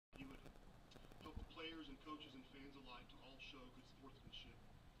coaches and fans alike to all show good sportsmanship.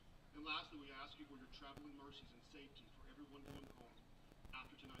 And lastly, we ask you for your traveling mercies and safety for everyone going home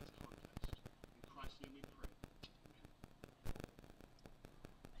after tonight's contest. In Christ's name we pray.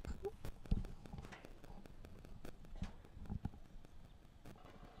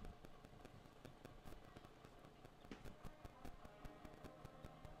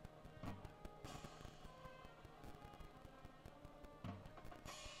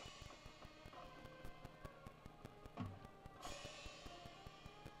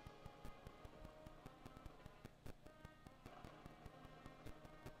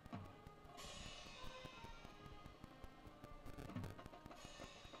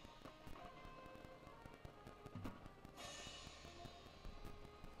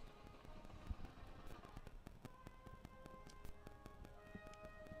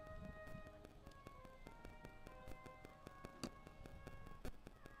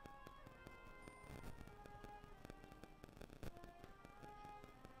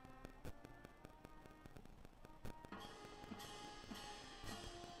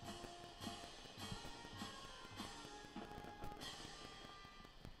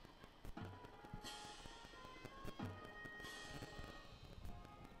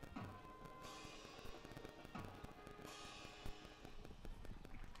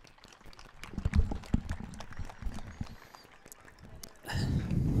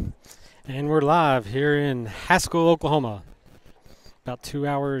 And we're live here in Haskell, Oklahoma, about 2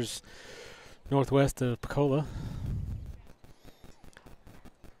 hours northwest of Pocola.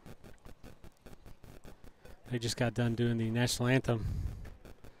 They just got done doing the national anthem.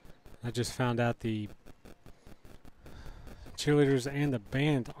 I just found out the cheerleaders and the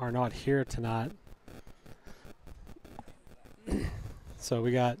band are not here tonight. So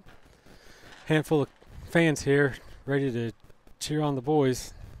we got a handful of fans here ready to cheer on the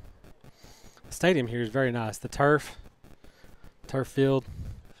boys. The stadium here is very nice. The turf field.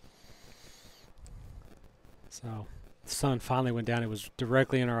 So the sun finally went down. It was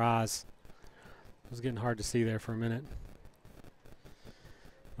directly in our eyes. It was getting hard to see there for a minute.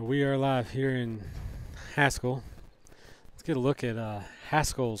 But we are live here in Haskell. Let's get a look at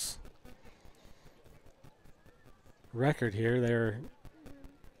Haskell's record here.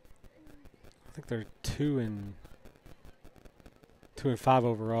 I think they're 2-5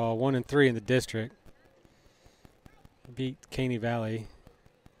 overall, 1-3 in the district. Beat Caney Valley.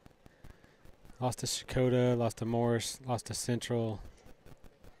 Lost to Shakota, lost to Morris, lost to Central,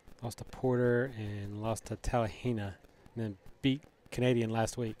 lost to Porter, and lost to Tallahena. And then beat Canadian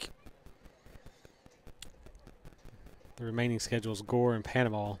last week. The remaining schedule is Gore and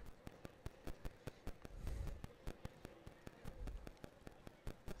Panama.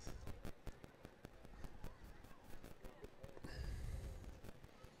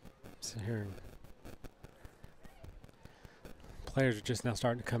 So here, players are just now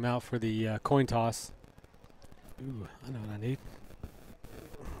starting to come out for the coin toss. Ooh, I know what I need.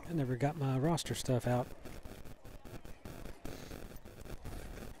 I never got my roster stuff out.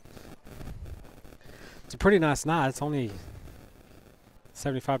 It's a pretty nice night. It's only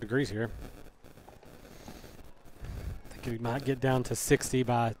 75 degrees here. I think it might get down to 60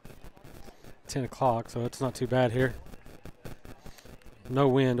 by 10 o'clock, so it's not too bad here. No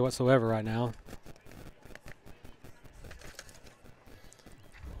wind whatsoever right now.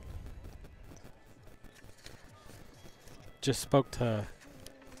 Just spoke to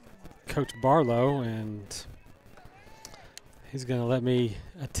Coach Barlow, and he's going to let me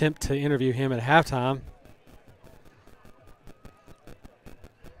attempt to interview him at halftime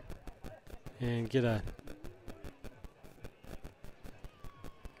and get a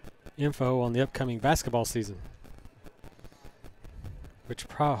info on the upcoming basketball season, which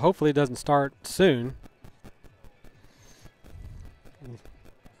hopefully doesn't start soon.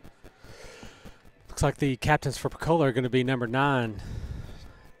 Looks like the captains for Pocola are going to be number 9,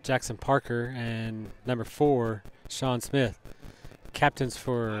 Jackson Parker, and number 4, Sean Smith. Captains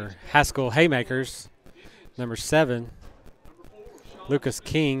for Haskell Haymakers, number 7, Lucas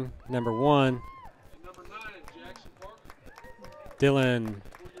King, number 1, Dylan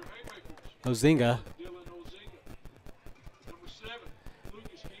Ozinga,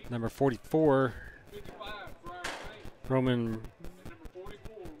 number 44, Roman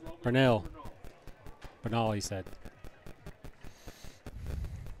Bernal, he said.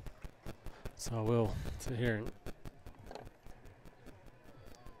 So we'll sit here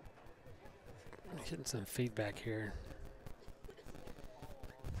and getting some feedback here.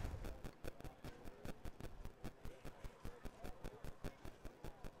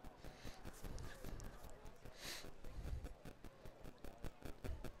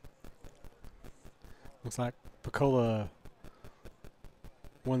 Looks like Pocola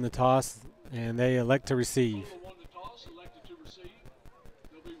won the toss, and they elect to receive.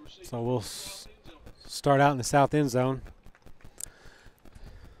 So we'll start out in the south end zone.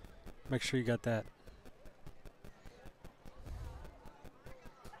 Make sure you got that.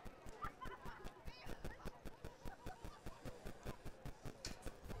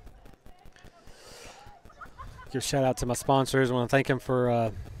 Give a shout out to my sponsors. I want to thank them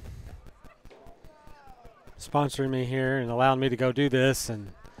for sponsoring me here and allowing me to go do this.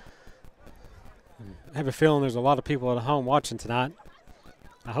 And I have a feeling there's a lot of people at home watching tonight.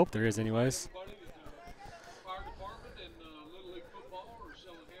 I hope there is anyways. Fire department and Little League football are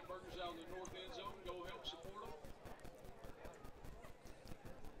selling hamburgers out in the north end zone. Go help support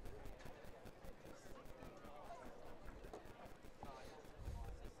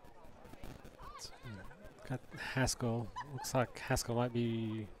them. Got Haskell. Looks like Haskell might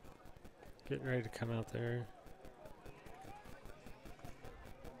be getting ready to come out there.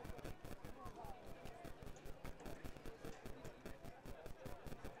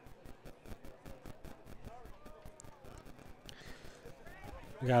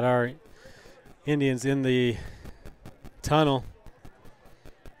 We got our Indians in the tunnel.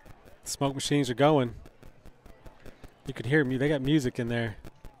 Smoke machines are going. You could hear me. They got music in there,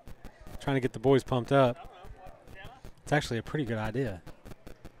 trying to get the boys pumped up. It's actually a pretty good idea.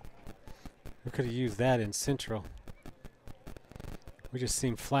 We could have used that in Central. We just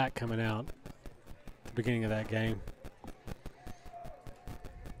seen flat coming out at the beginning of that game.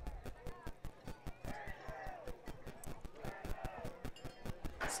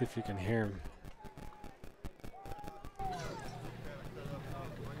 See if you can hear him.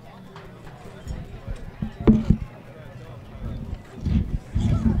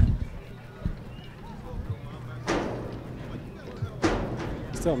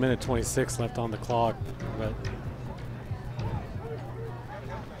 Still a minute 26 left on the clock, but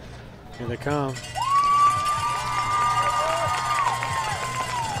here they come.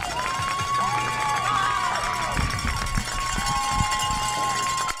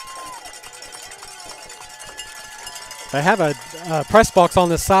 They have a press box on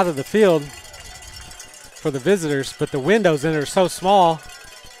this side of the field for the visitors, but the windows in it are so small,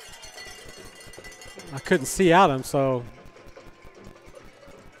 I couldn't see out them, so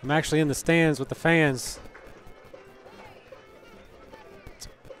I'm actually in the stands with the fans. It's a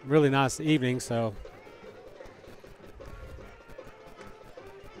really nice evening, so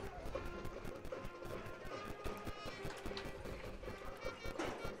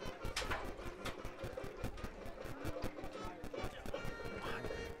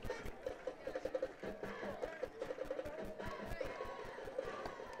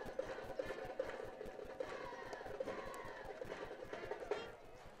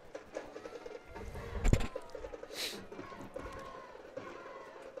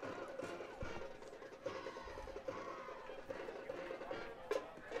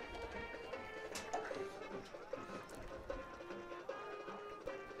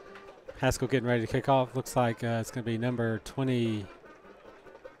Haskell getting ready to kick off. Looks like it's going to be number 20.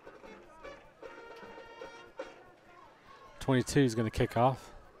 22 is going to kick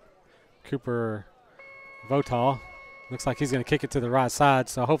off. Cooper Votal. Looks like he's going to kick it to the right side,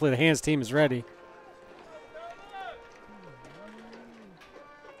 so hopefully the hands team is ready.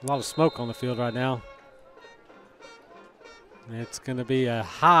 A lot of smoke on the field right now. It's going to be a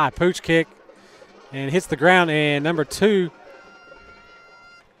high pooch kick and hits the ground, and number 2,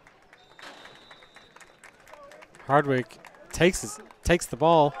 Hardwick takes the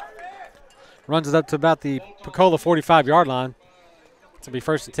ball, runs it up to about the Pocola 45-yard line. To be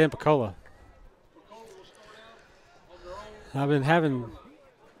first and 10 Pocola. I've been having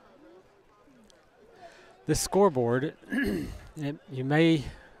this scoreboard. it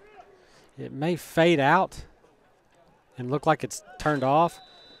may fade out and look like it's turned off,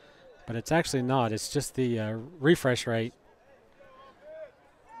 but it's actually not. It's just the refresh rate.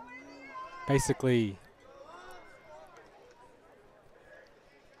 Basically,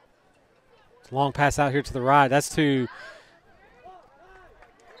 long pass out here to the right. That's to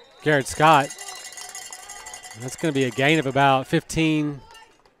Garrett Scott. That's going to be a gain of about 15.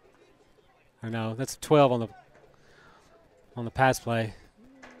 Or no, that's 12 on the pass play.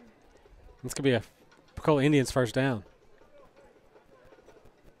 It's going to be a Pocola Indians first down.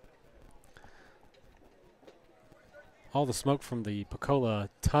 All the smoke from the Pocola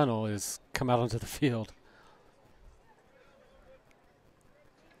tunnel is come out onto the field.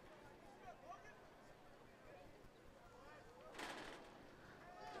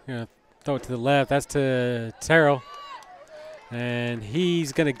 Gonna throw it to the left. That's to Terrell. And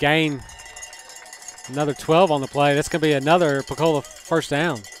he's going to gain Another 12 on the play. That's going to be another Pocola first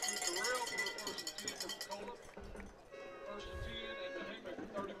down. Terrell for the first and 10 for Pocola. First and 10 at the Haymaker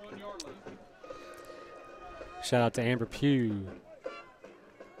 31-yard line. Shout out to Amber Pugh.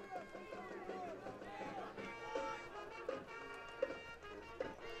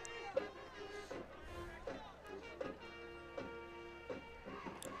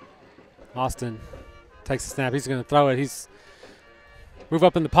 Austin takes the snap. He's going to throw it. He's move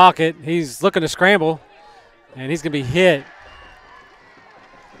up in the pocket. He's looking to scramble, and he's going to be hit.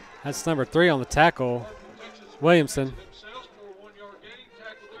 That's number 3 on the tackle, Williamson.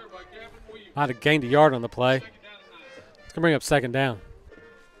 Might have gained a yard on the play. It's going to bring up second down.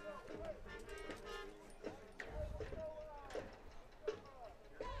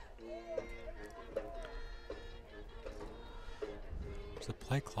 Where's the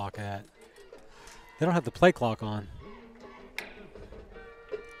play clock at? They don't have the play clock on.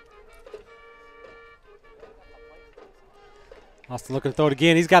 Austin looking to throw it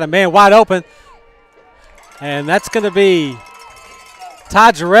again. He's got a man wide open. And that's going to be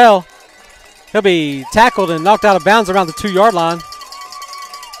Ty Jarrell. He'll be tackled and knocked out of bounds around the 2-yard line.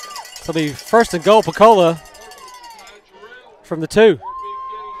 So it'll be first and goal, Pocola from the 2.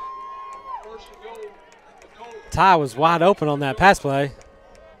 Ty was wide open on that pass play.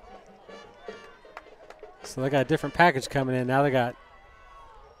 So they got a different package coming in. Now they got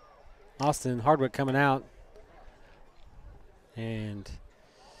Austin Hardwick coming out. And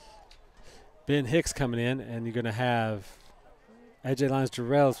Ben Hicks coming in. And you're going to have AJ Lyons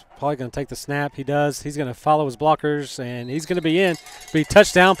Jarrell's probably going to take the snap. He does. He's going to follow his blockers. And he's going to be in. Be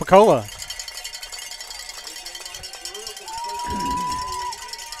touchdown, Pocola.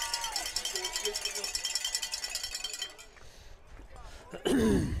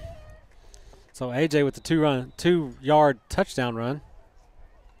 So AJ with the 2-yard touchdown run.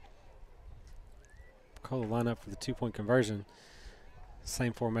 Pocola line up for the 2-point conversion.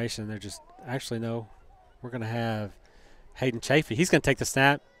 Same formation. They're just actually no. We're going to have Hayden Chafee. He's going to take the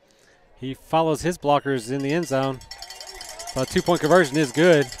snap. He follows his blockers in the end zone. So a 2-point conversion is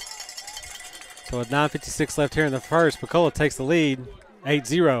good. So with 9:56 left here in the first, Pocola takes the lead,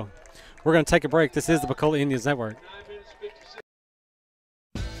 8-0. We're going to take a break. This is the Pocola Indians Network.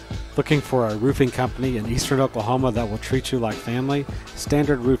 Looking for a roofing company in eastern Oklahoma that will treat you like family?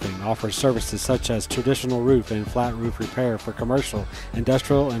 Standard Roofing offers services such as traditional roof and flat roof repair for commercial,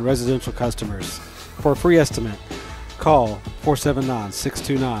 industrial, and residential customers. For a free estimate, call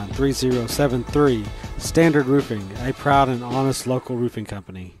 479-629-3073. Standard Roofing, a proud and honest local roofing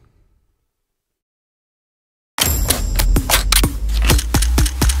company.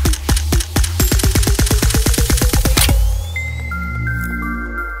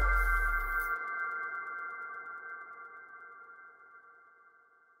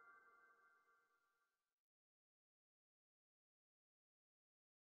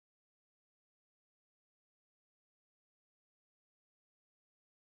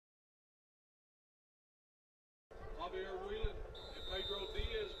 Javier Whelan and Pedro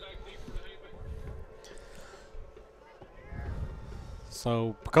Diaz back deep for the Haymakers.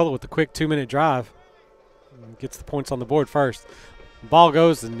 So Pocola with the quick 2-minute drive. Gets the points on the board first. Ball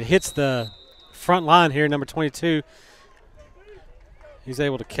goes and hits the front line here, number 22. He's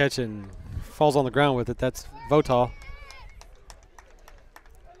able to catch it and falls on the ground with it. That's Votal.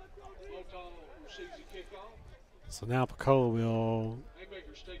 Votal receives the kickoff. So now Pocola will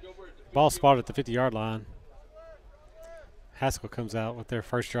Haymakers take over at the ball spotted at the 50-yard line. Haskell comes out with their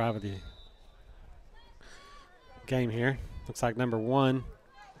first drive of the game here. Looks like number 1,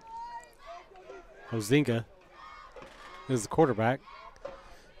 Ozinga, is the quarterback.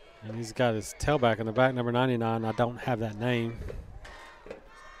 And he's got his tailback in the back, number 99. I don't have that name,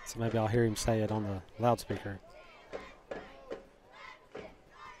 so maybe I'll hear him say it on the loudspeaker.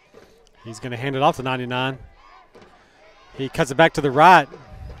 He's going to hand it off to 99. He cuts it back to the right.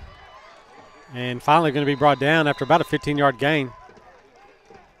 And finally going to be brought down after about a 15-yard gain.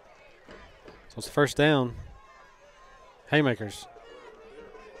 So it's first down. Haymakers.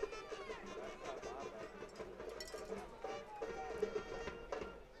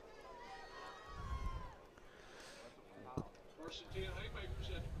 First and 10 Haymakers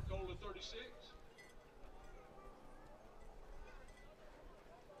at the Pocola 36.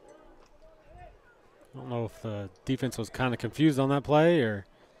 I don't know if the defense was kind of confused on that play or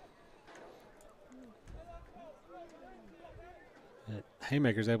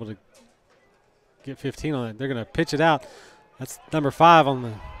Haymakers able to get 15 on it. They're going to pitch it out. That's number 5 on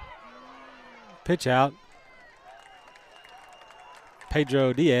the pitch out.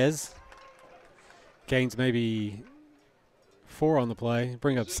 Pedro Diaz gains maybe 4 on the play.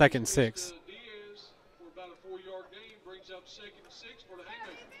 Bring up second and 6. Diaz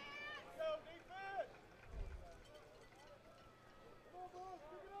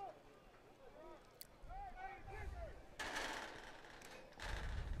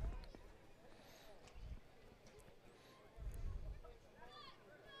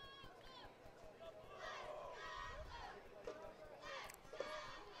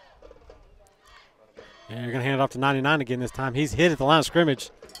And you're going to hand it off to 99 again this time. He's hit at the line of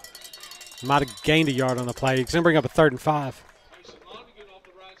scrimmage. Might have gained a yard on the play. He's going to bring up a 3rd and 5.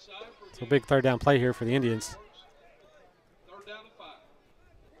 So a big 3rd down play here for the Indians. 3rd down and 5.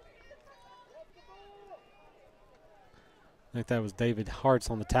 I think that was David Hartz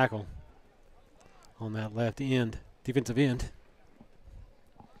on the tackle on that left end, defensive end.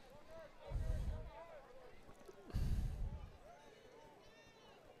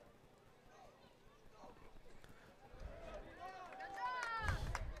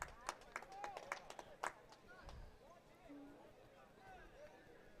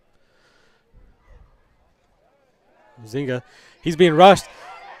 Zinga, he's being rushed.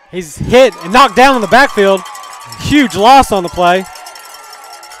 He's hit and knocked down in the backfield. Huge loss on the play.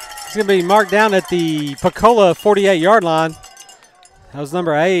 He's going to be marked down at the Pocola 48-yard line. That was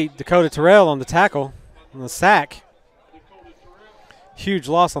number 8, Dakota Terrell, on the tackle, on the sack. Huge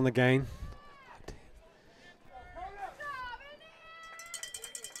loss on the gain.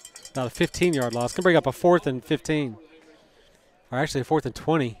 About a 15-yard loss. Going to bring up a 4th and 15. Or actually a 4th and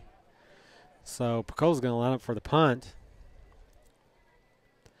 20. So Pocola's going to line up for the punt.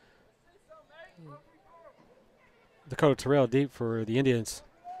 Dakota Terrell deep for the Indians.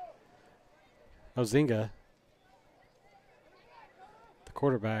 Ozinga, the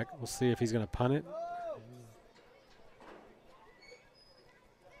quarterback. We'll see if he's going to punt it.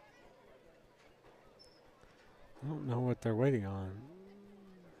 I don't know what they're waiting on.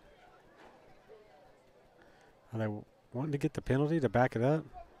 Are they wanting to get the penalty to back it up?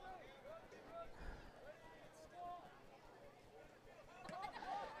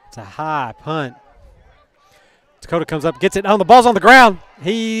 It's a high punt. Dakota comes up, gets it. Oh, the ball's on the ground.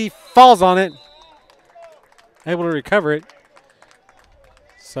 He falls on it. Able to recover it.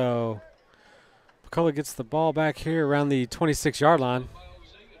 So Pocola gets the ball back here around the 26-yard line.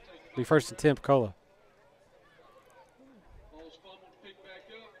 Be 1st and 10, Pocola. Ball's fumbled, picked back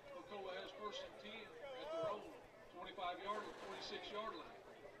up. Pocola has 1st and 10 at their own 25-yard or 26-yard line.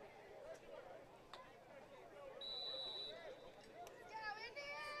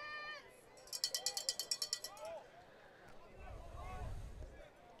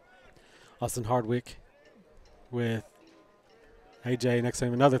 Austin Hardwick with AJ next to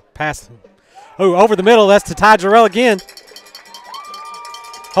him. Another pass. Oh, over the middle. That's to Ty Jarrell again.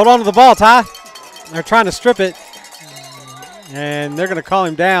 Hold on to the ball, Ty. They're trying to strip it. And they're going to call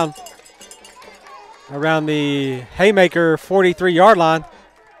him down around the Haymaker 43-yard line.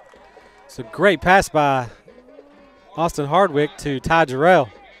 It's a great pass by Austin Hardwick to Ty Jarrell.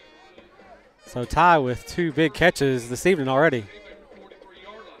 So Ty with 2 big catches this evening already.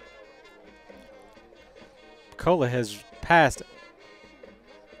 Pocola has passed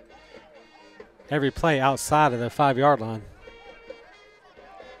every play outside of the 5-yard line.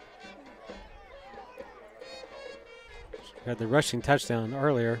 We had the rushing touchdown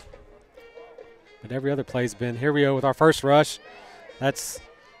earlier, but every other play's been. Here we go with our first rush. That's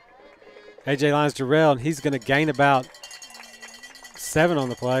AJ Lyons Jarrell, and he's going to gain about 7 on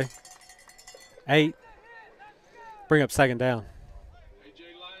the play. 8. Bring up 2nd down. AJ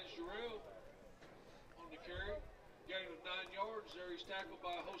Lyons Jarrell on the carry. Gain of 9 yards. There he's tackled by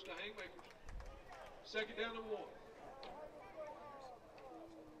a host of Haymakers. 2nd down and 1.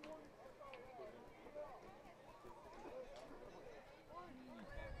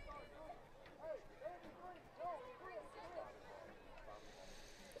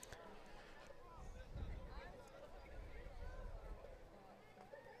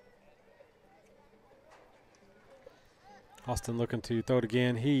 Austin looking to throw it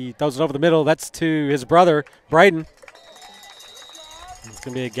again. He throws it over the middle. That's to his brother, Braden. It's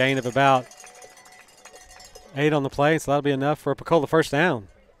going to be a gain of about 8 on the play, so that'll be enough for a Pocola 1st down.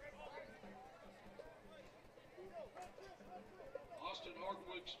 Austin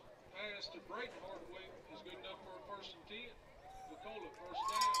Hardwick's pass to Braden Hardwick is good enough for a 1st and 10. Pocola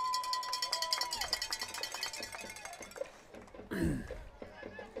 1st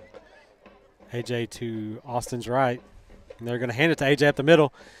down. AJ to Austin's right. And they're going to hand it to AJ up the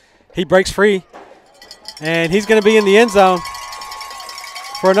middle. He breaks free, and he's going to be in the end zone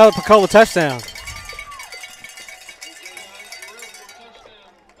for another Pocola touchdown.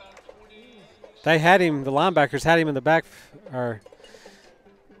 They had him, the linebackers had him in the back, or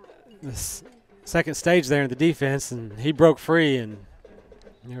the second stage there in the defense, and he broke free, and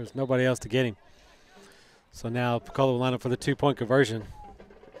there was nobody else to get him. So now Pocola will line up for the 2-point conversion.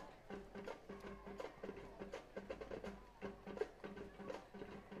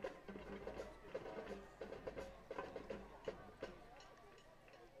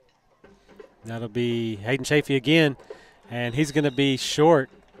 That'll be Hayden Chafee again, and he's going to be short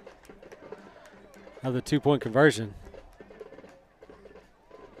of the 2-point conversion.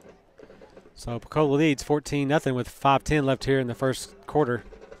 So Pocola leads 14-0 with 5:10 left here in the first quarter.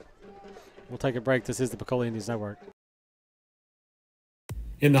 We'll take a break. This is the Pocola Indians Network.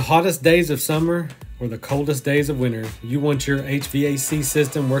 In the hottest days of summer or the coldest days of winter, you want your HVAC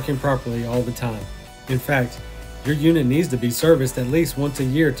system working properly all the time. In fact, your unit needs to be serviced at least once a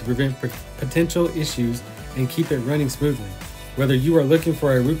year to prevent potential issues and keep it running smoothly. Whether you are looking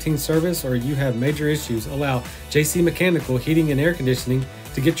for a routine service or you have major issues, allow JC Mechanical Heating and Air Conditioning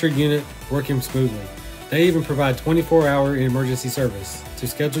to get your unit working smoothly. They even provide 24-hour emergency service. To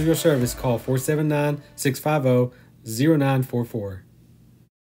schedule your service, call 479-650-0944.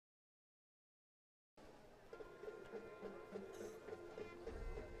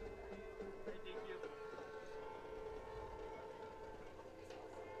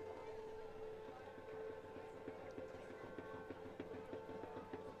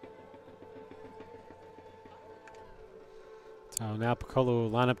 So now Pocola will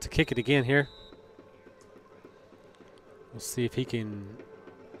line up to kick it again here. We'll see if he can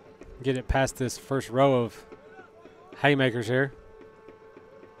get it past this first row of Haymakers here.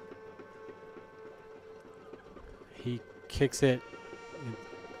 He kicks it.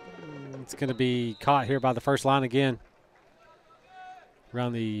 It's going to be caught here by the first line again,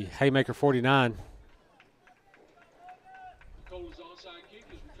 around the Haymaker 49. Pocola's onside kick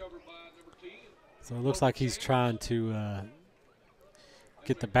is recovered by number 10. So it looks like he's trying to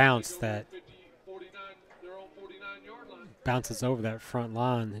get the bounce that bounces over that front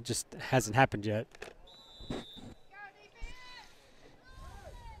line. It just hasn't happened yet.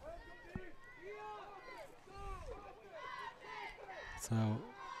 So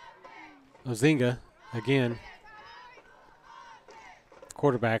Ozinga again,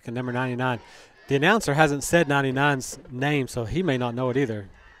 quarterback, and number 99. The announcer hasn't said 99's name, so he may not know it either.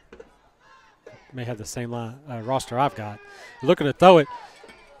 May have the same roster I've got. Looking to throw it,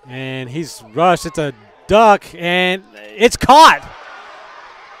 and he's rushed. It's a duck, and it's caught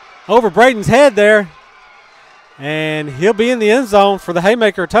over Braden's head there, and he'll be in the end zone for the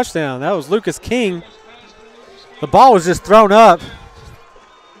Haymaker touchdown. That was Lucas King. The ball was just thrown up.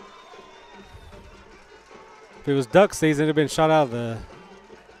 If it was duck season, it would have been shot out of the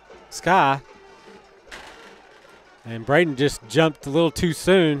sky, and Braden just jumped a little too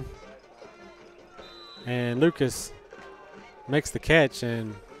soon, and Lucas makes the catch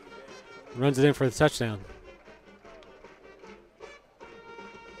and runs it in for the touchdown.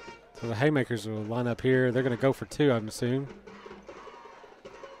 So the Haymakers will line up here. They're going to go for two, I'm assuming.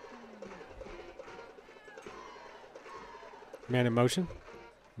 Man in motion.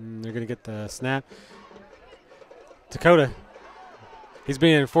 And they're going to get the snap. Dakota, he's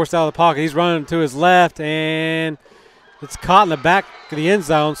being forced out of the pocket. He's running to his left, and it's caught in the back of the end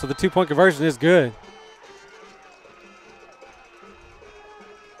zone, so the 2-point conversion is good.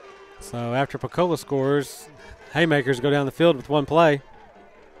 So after Pocola scores, Haymakers go down the field with one play.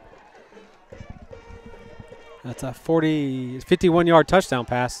 That's a 51-yard touchdown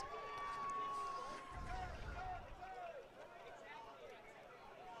pass.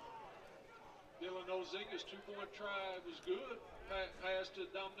 Dylan Ozinga's 2-point try was good. Pass to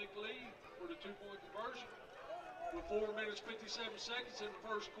Dominic Lee for the 2-point conversion. With 4 minutes, 57 seconds in the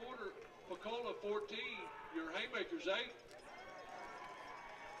first quarter, Pocola 14, your Haymakers 8.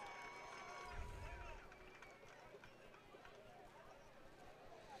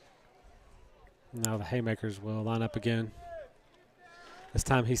 Now the Haymakers will line up again. This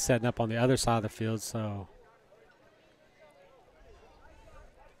time he's setting up on the other side of the field, so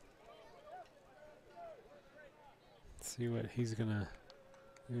let's see what he's gonna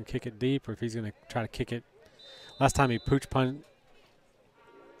kick it deep, or if he's gonna try to kick it. Last time he pooch punt.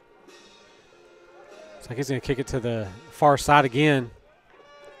 Looks like he's gonna kick it to the far side again,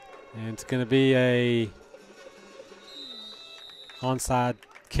 and it's gonna be a onside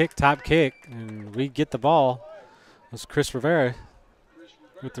kick, top kick, and we get the ball. It was Chris Rivera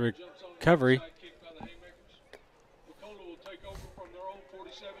with the recovery.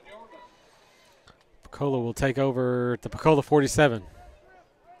 Pocola will take over at the Pocola 47.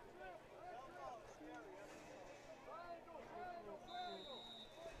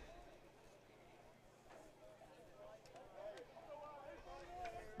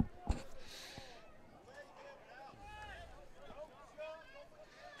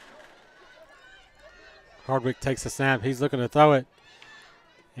 Hardwick takes the snap. He's looking to throw it.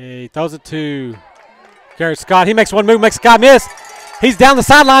 He throws it to Garrett Scott. He makes one move, makes a guy miss. He's down the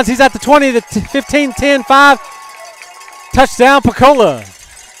sidelines. He's at the 20, the 15, 10, 5. Touchdown, Pocola.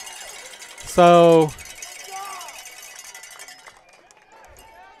 So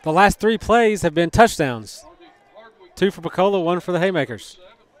The last 3 plays have been touchdowns. 2 for Pocola, 1 for the Haymakers.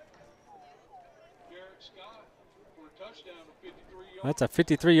 That's a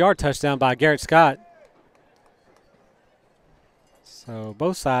 53-yard touchdown by Garrett Scott. So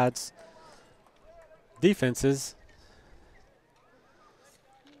both sides, defenses,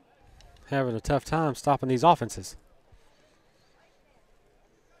 having a tough time stopping these offenses.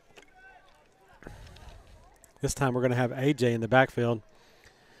 This time we're going to have AJ in the backfield.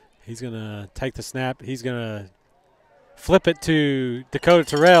 He's going to take the snap. He's going to flip it to Dakota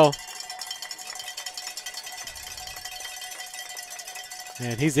Terrell.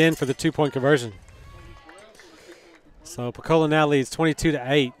 And he's in for the 2-point conversion. So Pocola now leads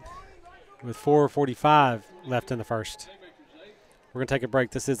 22-8 with 4:45 left in the first. We're going to take a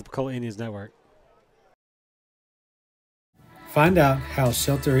break. This is the Pocola Indians Network. Find out how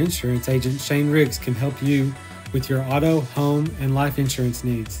Shelter Insurance agent Shane Riggs can help you with your auto, home, and life insurance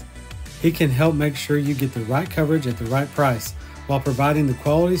needs. He can help make sure you get the right coverage at the right price while providing the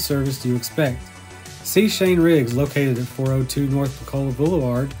quality service you expect. See Shane Riggs located at 402 North Pocola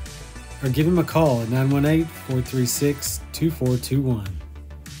Boulevard or give him a call at 918-436-2421.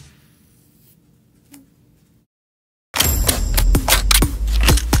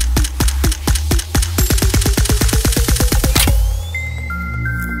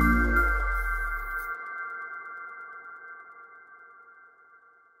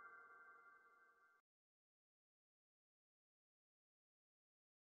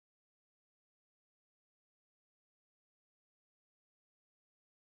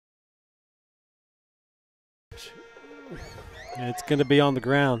 It's going to be on the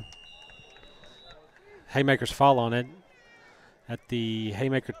ground. Haymakers fall on it at the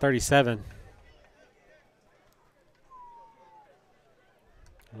Haymaker 37.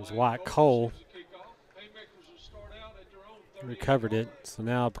 It was Wyatt Cole. Recovered it. So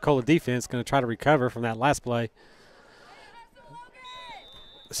now Pocola defense going to try to recover from that last play.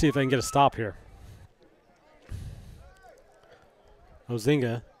 See if they can get a stop here.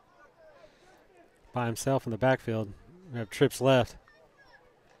 Ozinga by himself in the backfield. We have trips left.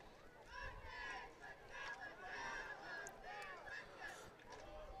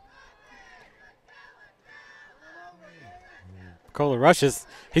 Pocola rushes.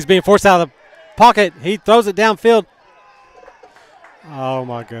 He's being forced out of the pocket. He throws it downfield. Oh,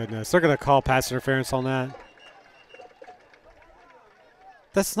 my goodness. They're going to call pass interference on that.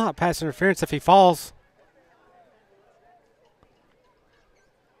 That's not pass interference if he falls.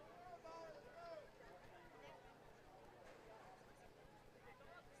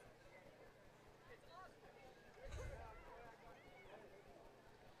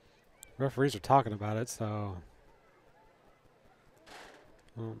 Referees are talking about it, so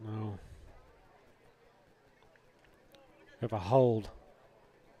I don't know. We have a hold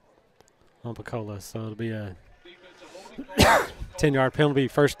on Pocola, so it'll be a 10-yard penalty,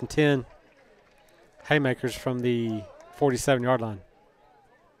 1st and 10. Haymakers from the 47-yard line.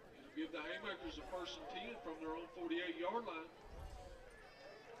 Give the Haymakers a 1st and 10 from their own 48-yard line.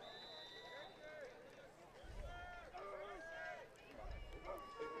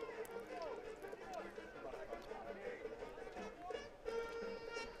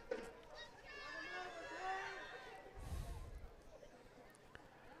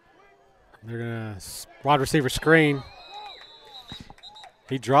 They're going to wide receiver screen.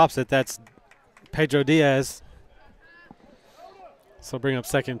 He drops it. That's Pedro Diaz. So bring up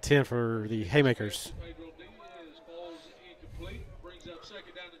 2nd and 10 for the Haymakers. Pedro Diaz falls incomplete, brings up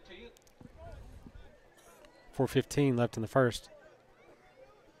 2nd down and 10. 4:15 left in the first.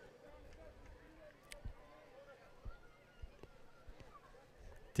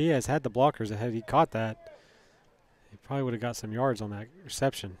 Diaz had the blockers ahead. He caught that. He probably would have got some yards on that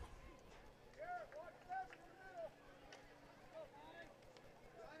reception.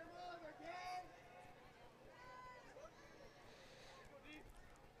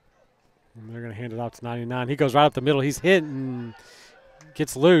 And they're going to hand it off to 99. He goes right up the middle. He's hit and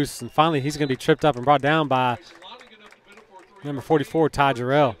gets loose. And finally, he's going to be tripped up and brought down by number 44, Ty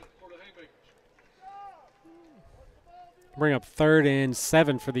Jarrell. Bring up 3rd and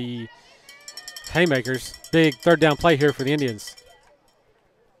 7 for the Haymakers. Big 3rd down play here for the Indians.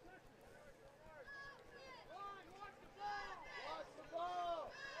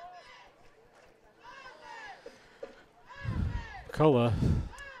 Pocola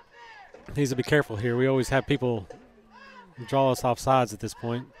needs to be careful here. We always have people draw us off sides at this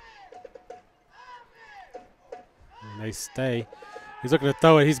point. And they stay. He's looking to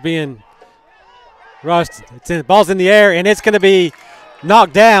throw it. He's being rushed. Ball's in the air, and it's going to be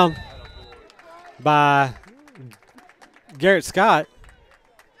knocked down by Garrett Scott.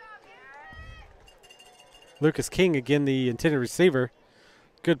 Lucas King again, the intended receiver.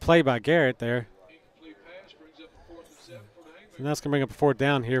 Good play by Garrett there. Incomplete pass brings up a 4th and 7 for the Haymakers. And that's going to bring up a 4th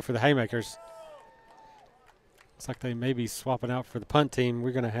down here for the Haymakers. Looks like they may be swapping out for the punt team.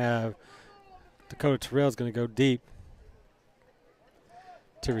 We're going to have Dakota Terrell is going to go deep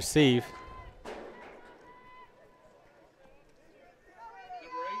to receive. Number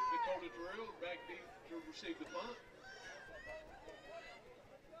 8, Dakota Drill, back deep to receive the punt.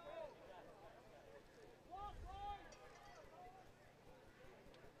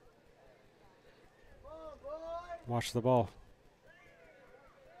 Watch the ball.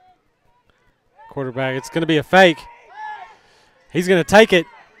 Quarterback, it's going to be a fake. He's going to take it.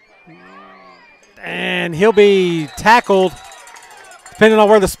 And he'll be tackled, depending on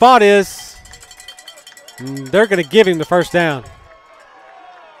where the spot is. They're going to give him the first down.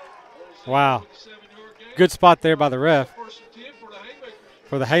 Wow. Good spot there by the ref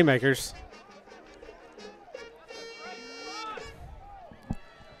for the Haymakers.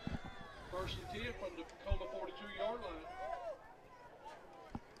 First and 10 from the Pocola 42-yard line.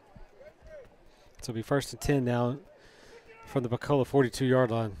 So it'll be 1st and 10 now from the Pocola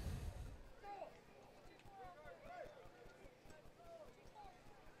 42-yard line.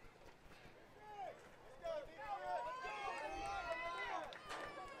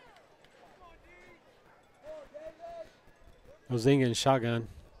 Ozinga in shotgun.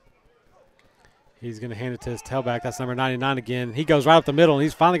 He's going to hand it to his tailback. That's number 99 again. He goes right up the middle, and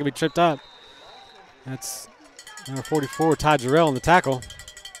he's finally going to be tripped up. That's number 44, Ty Jarrell on the tackle.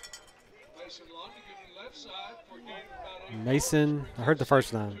 Mason Londigan left side for a gain of about 8 Mason, I heard the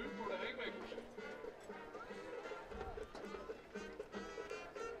first name. 2 for the Haymakers.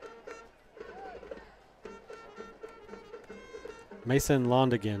 Mason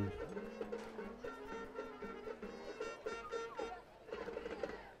Londigan.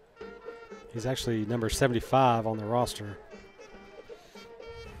 He's actually number 75 on the roster.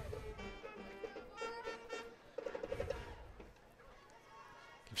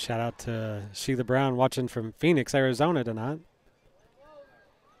 Give a shout out to Sheila Brown watching from Phoenix, Arizona tonight.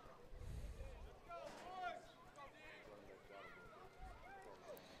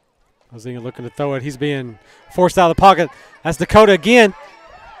 Ozinga looking to throw it. He's being forced out of the pocket. That's Dakota again.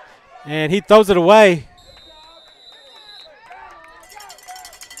 And he throws it away.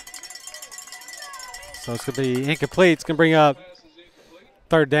 So it's going to be incomplete. It's going to bring up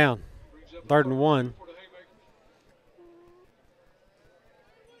 3rd down. 3rd and 1. For the Haymakers.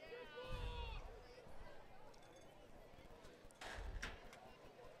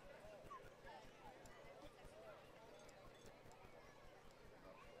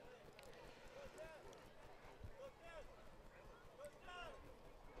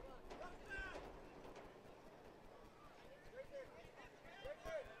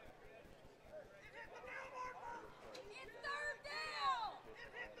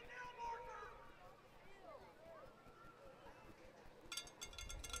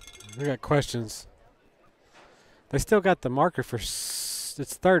 We got questions. They still got the marker for it's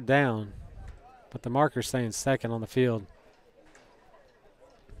 3rd down, but the marker's saying 2nd on the field.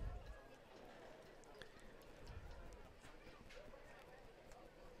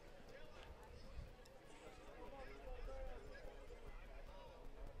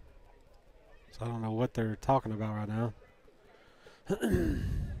 So I don't know what they're talking about right now.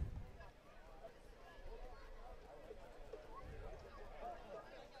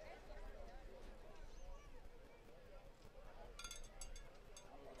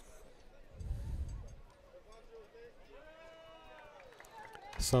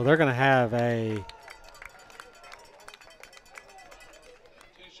 So they're going to have a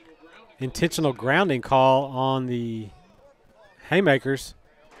intentional grounding call on the Haymakers.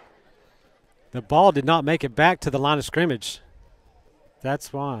 The ball did not make it back to the line of scrimmage.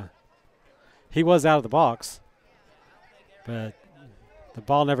 That's why. He was out of the box, but the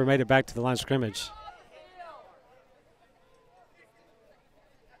ball never made it back to the line of scrimmage.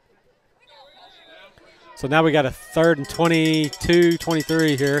 So now we got a 3rd and 22,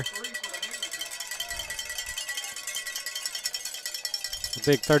 23 here. A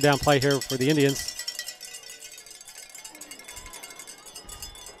big 3rd down play here for the Indians.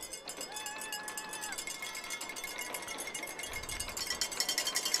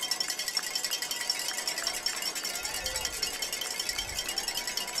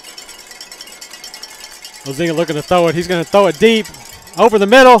 Ozinga looking to throw it. He's going to throw it deep over the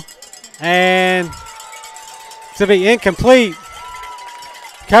middle, and it's going to be incomplete.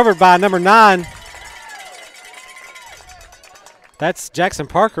 Covered by number 9. That's Jackson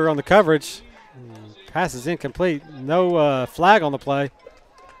Parker on the coverage. Pass is incomplete. No flag on the play.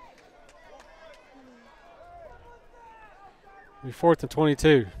 Be 4th and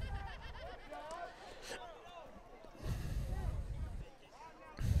 22.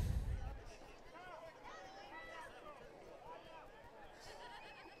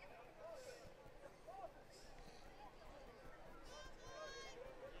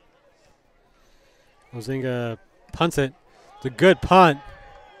 Ozinga punts it. It's a good punt.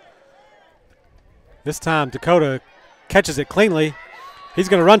 This time Dakota catches it cleanly. He's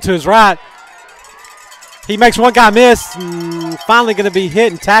going to run to his right. He makes one guy miss. And finally going to be hit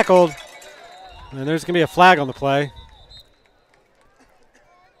and tackled. And there's going to be a flag on the play.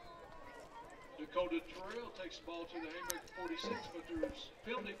 Dakota Terrell takes the ball to the Haymaker 46, but there's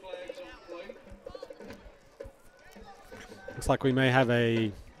penalty flags on the play. Looks like we may have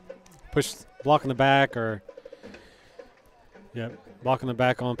a push block in the back or, yep, block in the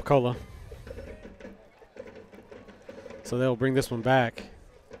back on Pocola. So they'll bring this one back.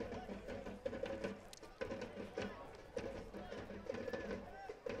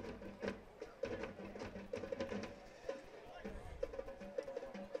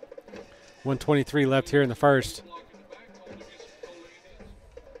 .123 left here in the first.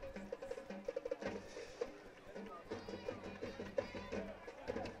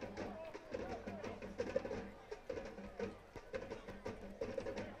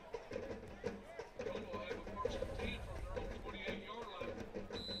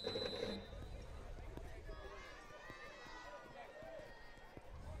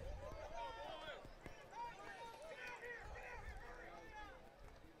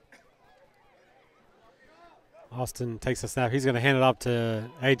 Austin takes a snap. He's going to hand it off to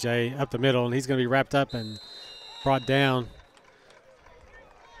AJ up the middle, and he's going to be wrapped up and brought down.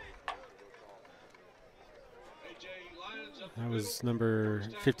 That was number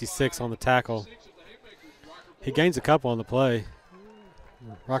 56 on the tackle. He gains a couple on the play.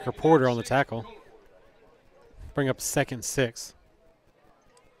 Rocker Porter on the tackle. Bring up 2nd and 6.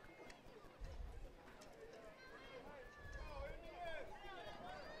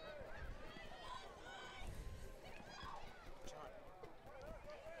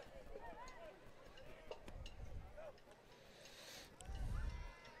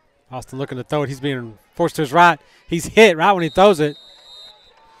 Austin looking to throw it. He's being forced to his right. He's hit right when he throws it.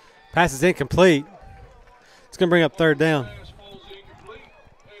 Pass is incomplete. It's going to bring up 3rd down.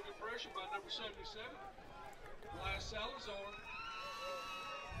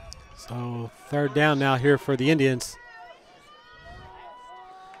 So 3rd down now here for the Indians.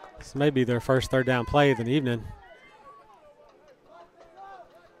 This may be their first 3rd down play of the evening.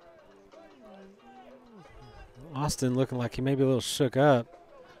 Austin looking like he may be a little shook up.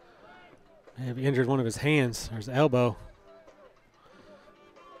 May have injured one of his hands or his elbow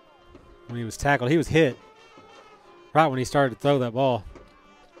when he was tackled. He was hit right when he started to throw that ball.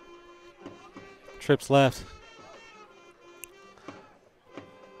 Trips left.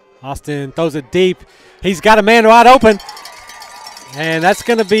 Austin throws it deep. He's got a man wide open. And that's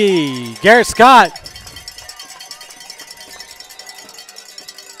going to be Garrett Scott.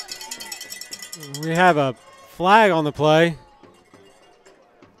 We have a flag on the play.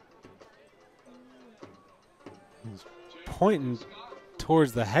 He's pointing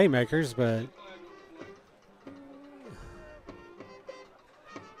towards the Haymakers, but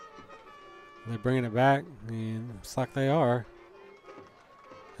they're bringing it back, and looks like they are.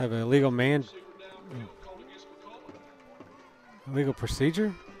 Have an illegal man. Illegal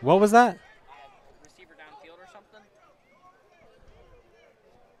procedure? What was that? Receiver downfield or something?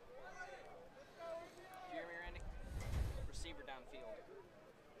 Do you hear me, Randy? Receiver downfield.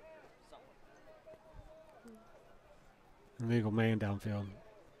 Something. Illegal man downfield.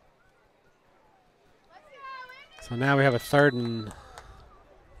 So now we have a 3rd and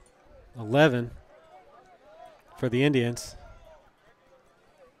 11 for the Indians.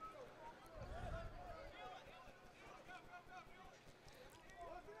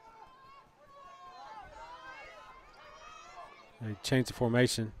 They changed the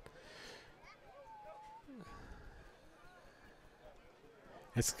formation.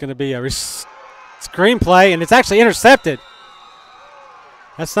 It's going to be a screenplay, and it's actually intercepted.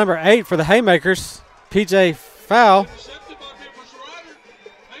 That's number 8 for the Haymakers, PJ Fowl.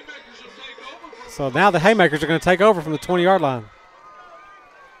 So now the Haymakers are going to take over from the 20-yard line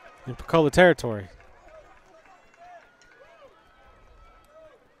in Pocola territory.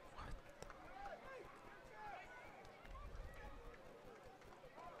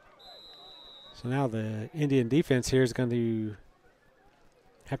 So now the Indian defense here is going to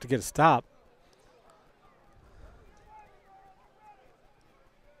have to get a stop.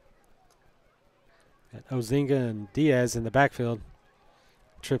 Got Ozinga and Diaz in the backfield.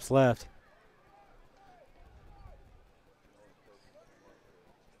 Trips left.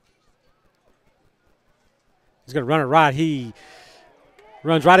 He's going to run it right. He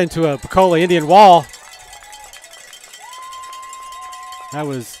runs right into a Pocola Indian wall. That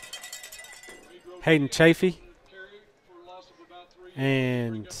was Hayden Chafee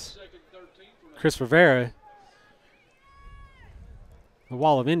and Chris Rivera, the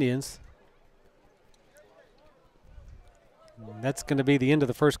wall of Indians. And that's going to be the end of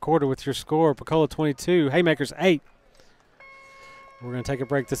the first quarter with your score, Pocola 22, Haymakers 8. We're going to take a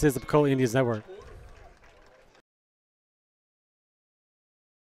break. This is the Pocola Indians Network.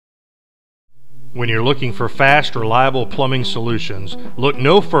 When you're looking for fast, reliable plumbing solutions, look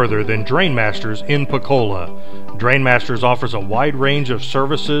no further than Drain Masters in Pocola. Drain Masters offers a wide range of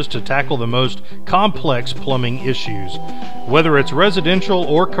services to tackle the most complex plumbing issues. Whether it's residential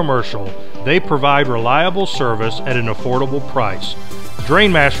or commercial, they provide reliable service at an affordable price.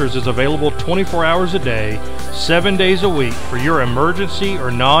 Drain Masters is available 24 hours a day, 7 days a week for your emergency or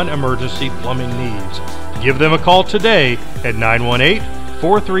non-emergency plumbing needs. Give them a call today at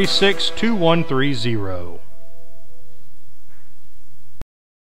 918-436-2130.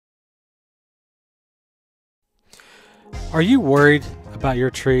 Are you worried about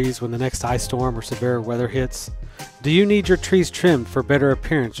your trees when the next ice storm or severe weather hits? Do you need your trees trimmed for better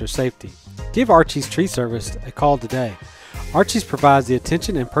appearance or safety? Give Archie's Tree Service a call today. Archie's provides the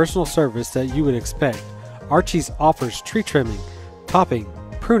attention and personal service that you would expect. Archie's offers tree trimming, topping,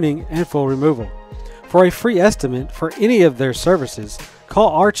 pruning, and full removal. For a free estimate for any of their services, call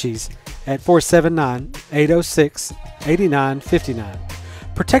Archie's at 479-806-8959.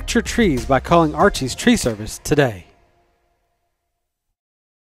 Protect your trees by calling Archie's Tree Service today.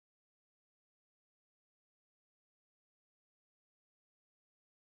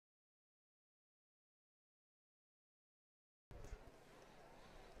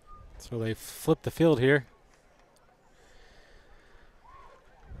 So they flip the field here.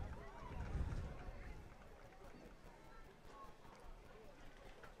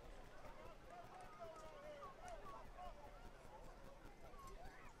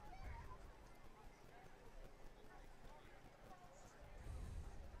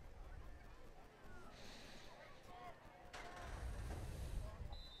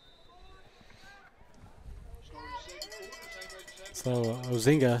 So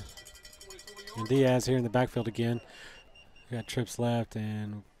Ozinga and Diaz here in the backfield again. We got trips left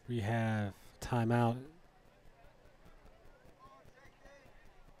and we have timeout.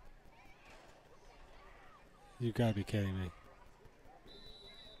 You gotta be kidding me.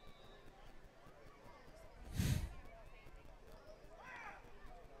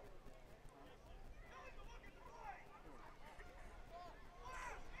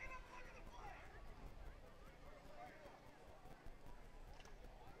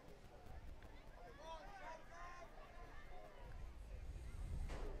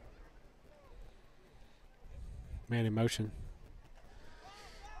 Man in motion.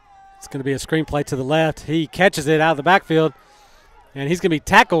 It's going to be a screen play to the left. He catches it out of the backfield, and he's going to be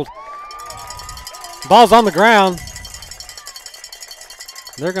tackled. Ball's on the ground.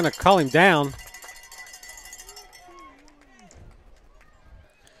 They're going to call him down.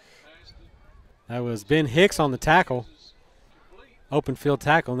 That was Ben Hicks on the tackle. Open field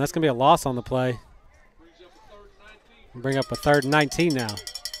tackle, and that's going to be a loss on the play. Bring up a 3rd and 19 now.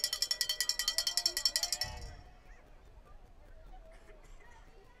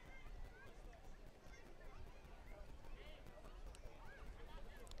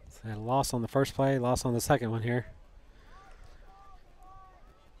 And a loss on the first play, loss on the second one here.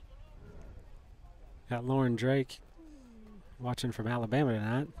 Got Lauren Drake watching from Alabama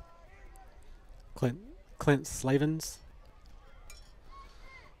tonight. Clint Slavens.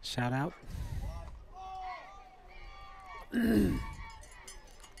 Shout out.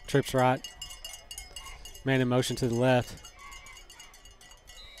 Trips right. Man in motion to the left.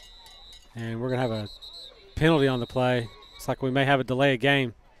 And we're going to have a penalty on the play. Looks like we may have a delay of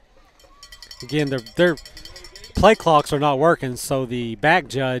game. Again, their play clocks are not working, so the back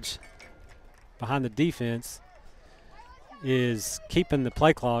judge behind the defense is keeping the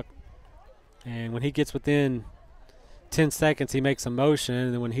play clock. And when he gets within 10 seconds, he makes a motion.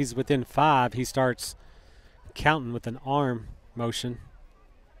 And then when he's within 5, he starts counting with an arm motion.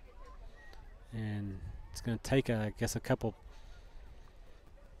 And it's going to take, I guess, a couple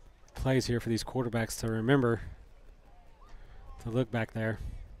plays here for these quarterbacks to remember to look back there.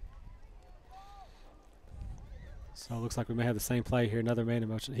 So it looks like we may have the same play here. Another man in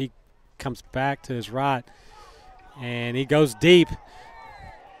motion. He comes back to his right, and he goes deep.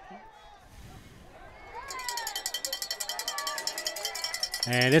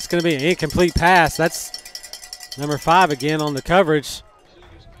 And it's going to be an incomplete pass. That's number 5 again on the coverage,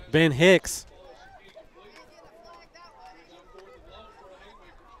 Ben Hicks.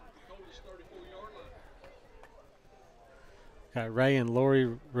 Got Ray and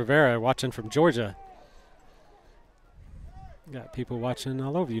Lori Rivera watching from Georgia. Got people watching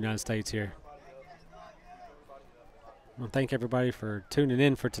all over the United States here. I want to thank everybody for tuning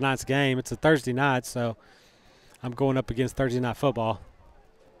in for tonight's game. It's a Thursday night, so I'm going up against Thursday Night Football.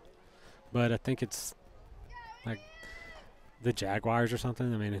 But I think it's like the Jaguars or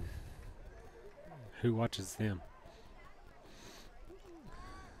something. I mean, who watches them?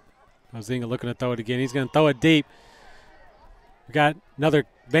 Ozinga looking to throw it again. He's going to throw it deep. We got another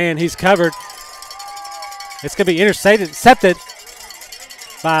man. He's covered. It's going to be intercepted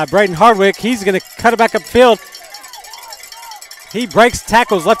by Braden Hardwick. He's going to cut it back upfield. He breaks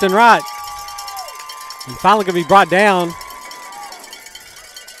tackles left and right. And finally going to be brought down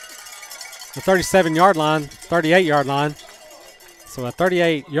the 37-yard line, 38-yard line. So a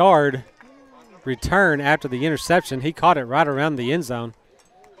 38-yard return after the interception. He caught it right around the end zone.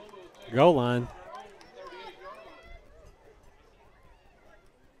 Goal line.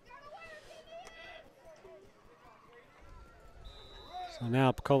 So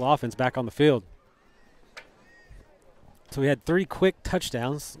now Pocola offense back on the field. So we had 3 quick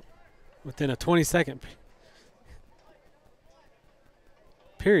touchdowns within a 20-second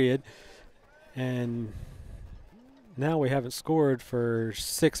period. And now we haven't scored for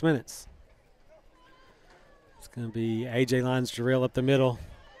 6 minutes. It's going to be A.J. Lyons Jarrell up the middle.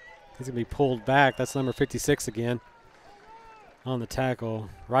 He's going to be pulled back. That's number 56 again on the tackle.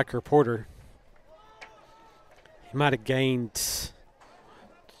 Riker Porter. He might have gained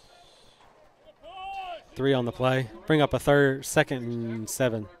 3 on the play. Bring up a second and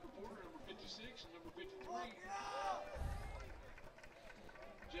 7.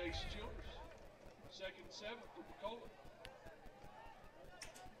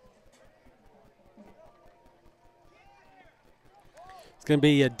 It's going to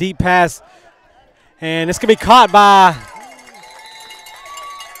be a deep pass, and it's going to be caught by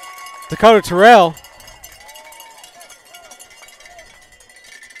Dakota Terrell.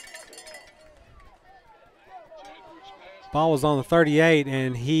 Ball was on the 38,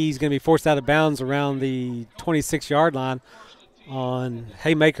 and he's going to be forced out of bounds around the 26-yard line on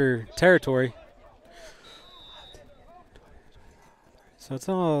Haymaker territory. So it's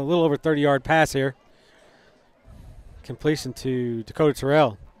a little over 30-yard pass here. Completion to Dakota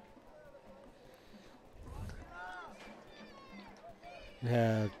Terrell. We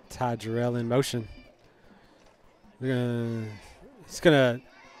have Ty Jarrell in motion. He's going to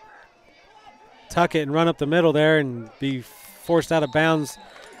tuck it and run up the middle there and be forced out of bounds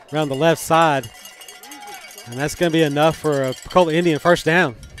around the left side. And that's going to be enough for a Pocola Indian first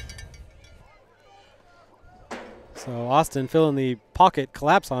down. So Austin filling the pocket,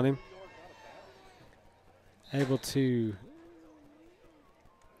 collapse on him. Able to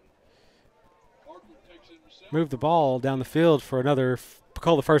move the ball down the field for another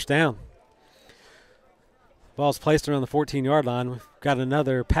Pocola first down. Ball's placed around the 14-yard line. We've got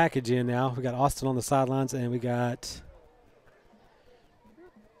another package in now. We got Austin on the sidelines, and we got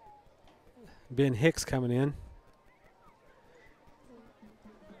Ben Hicks coming in.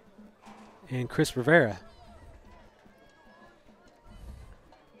 And Chris Rivera.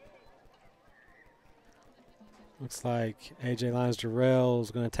 Looks like A.J. Lyons Jarrell is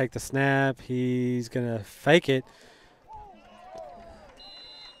going to take the snap. He's going to fake it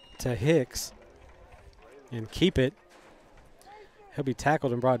to Hicks and keep it. He'll be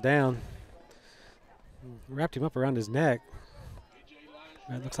tackled and brought down. Wrapped him up around his neck.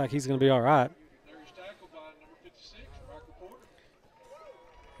 It looks like he's going to be all right.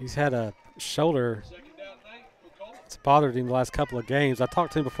 He's had a shoulder. It's bothered him the last couple of games. I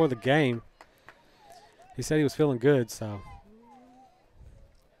talked to him before the game. He said he was feeling good, so.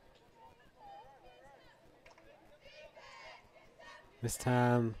 This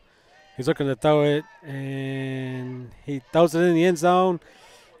time he's looking to throw it, and he throws it in the end zone,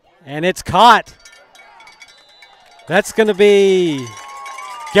 and it's caught. That's going to be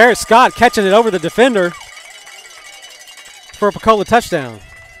Garrett Scott catching it over the defender for a Pocola touchdown.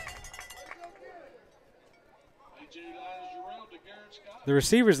 The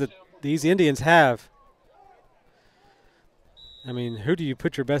receivers that these Indians have, I mean, who do you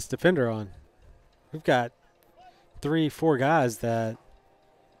put your best defender on? We've got 3-4 guys that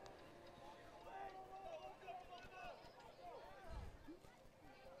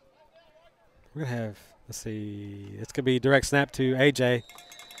we're going to have, let's see, it's going to be direct snap to AJ.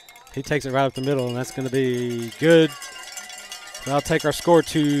 He takes it right up the middle, and that's going to be good. That'll take our score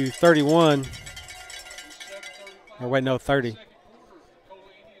to 31. Or wait, no, 30.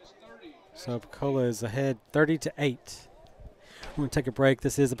 So Pocola is ahead 30-8. We're going to take a break.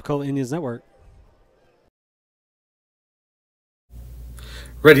 This is the Pocola Indians Network.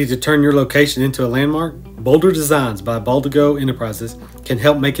 Ready to turn your location into a landmark? Boulder Designs by Baldigo Enterprises can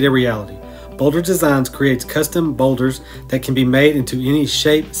help make it a reality. Boulder Designs creates custom boulders that can be made into any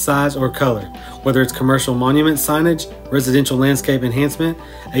shape, size, or color. Whether it's commercial monument signage, residential landscape enhancement,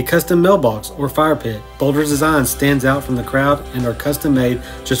 a custom mailbox, or fire pit, Boulder Designs stands out from the crowd and are custom made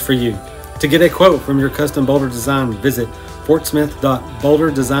just for you. To get a quote from your custom boulder design, visit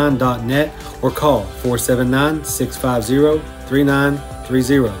fortsmith.boulderdesign.net or call 479-650-3930.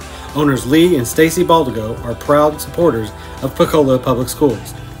 Owners Lee and Stacy Baldigo are proud supporters of Pocola Public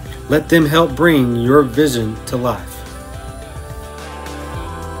Schools. Let them help bring your vision to life.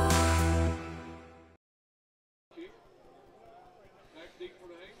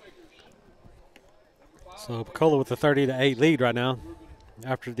 So Pocola with a 30-8 lead right now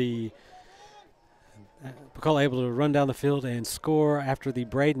after the Pocola able to run down the field and score after the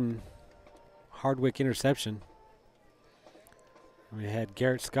Braden Hardwick interception. We had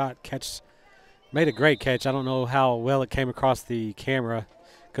Garrett Scott made a great catch. I don't know how well it came across the camera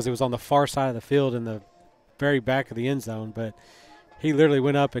because it was on the far side of the field in the very back of the end zone, but he literally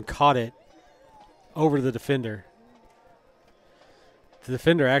went up and caught it over the defender. The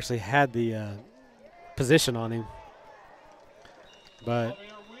defender actually had the position on him, but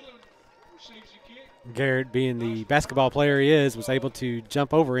Garrett, being the basketball player he is, was able to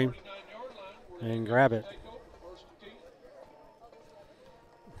jump over him and grab it.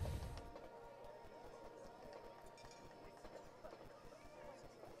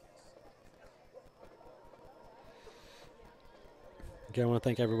 Again, I want to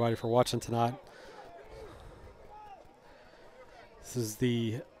thank everybody for watching tonight. This is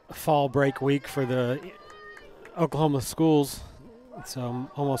the fall break week for the Oklahoma schools.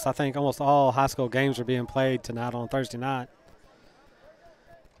 So I think almost all high school games are being played tonight on Thursday night.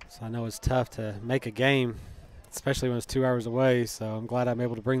 So I know it's tough to make a game, especially when it's 2 hours away. So I'm glad I'm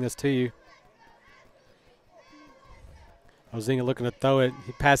able to bring this to you. Ozinga looking to throw it.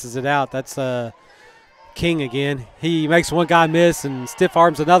 He passes it out. That's King again. He makes one guy miss and stiff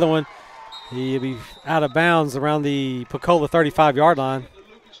arms another one. He'll be out of bounds around the Pocola 35-yard line.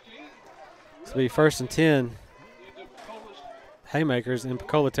 This will be 1st and 10. Haymakers in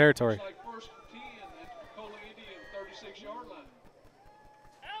Pocola territory.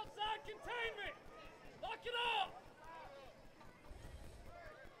 Outside containment. Lock it up.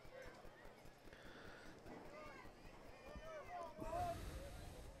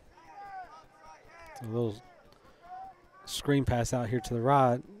 A little screen pass out here to the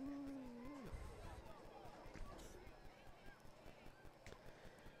right.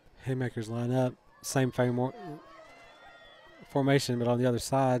 Haymakers line up. Same formation, but on the other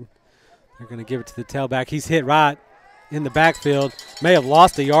side. They're going to give it to the tailback. He's hit right in the backfield. May have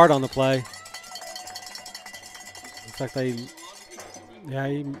lost a yard on the play. Looks like he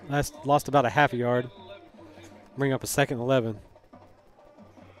lost about a half a yard. Bring up a 2nd and 11.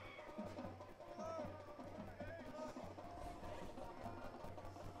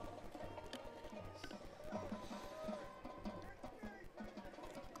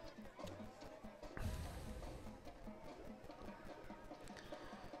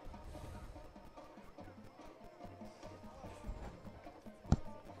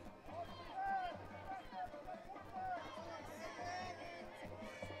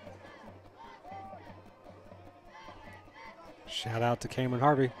 Shout out to Cameron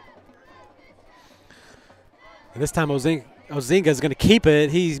Harvey. And this time Ozinga is going to keep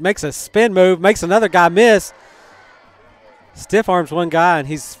it. He makes a spin move, makes another guy miss. Stiff arms one guy, and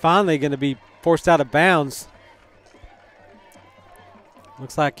he's finally going to be forced out of bounds.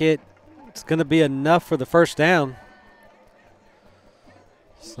 Looks like it's going to be enough for the 1st down.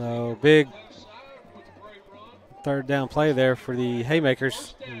 So big 3rd down play there for the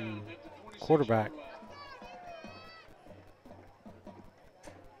Haymakers quarterback.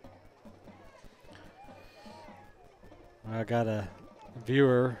 I got a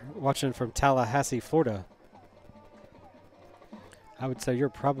viewer watching from Tallahassee, Florida. I would say you're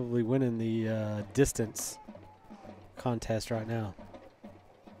probably winning the distance contest right now.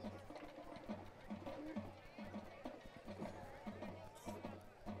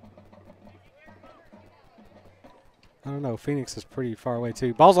 I don't know. Phoenix is pretty far away,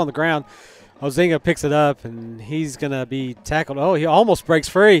 too. Ball's on the ground. Ozinga picks it up, and he's going to be tackled. Oh, he almost breaks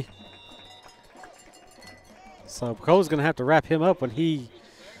free. So Pocola's going to have to wrap him up when he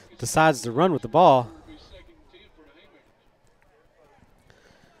decides to run with the ball.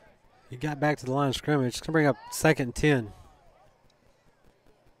 He got back to the line of scrimmage. It's going to bring up 2nd and 10.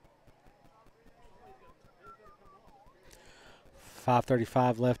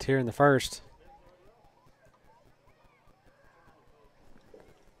 .535 left here in the 1st.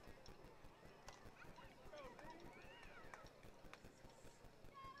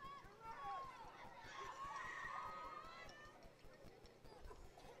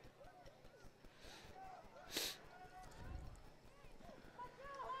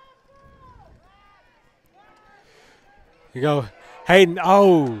 You go, Hayden.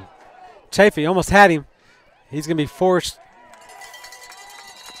 Oh, Chafee almost had him. He's going to be forced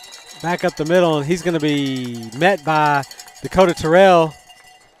back up the middle, and he's going to be met by Dakota Terrell.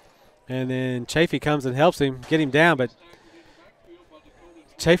 And then Chafee comes and helps him get him down, but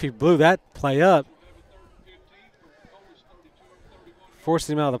Chafee blew that play up,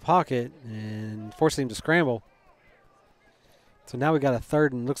 forcing him out of the pocket and forcing him to scramble. So now we got a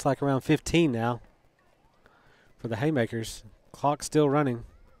third and looks like around 15 now for the Haymakers. Clock still running.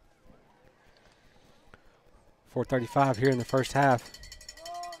 4:35 here in the first half.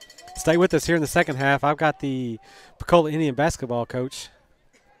 Stay with us here in the second half. I've got the Pocola Indian basketball coach,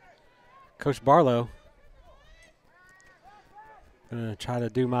 Coach Barlow. I'm going to try to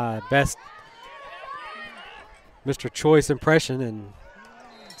do my best Mr. Choice impression and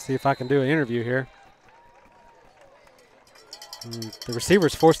see if I can do an interview here. And the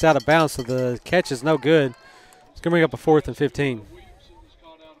receiver's forced out of bounds, so the catch is no good. It's going to bring up a 4th and 15.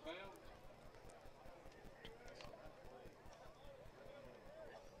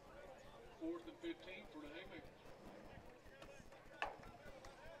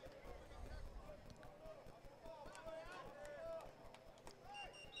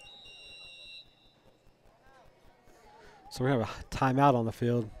 So we have a timeout on the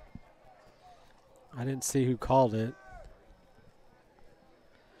field. I didn't see who called it.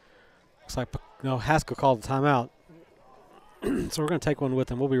 Looks like Haskell called the timeout. So we're going to take one with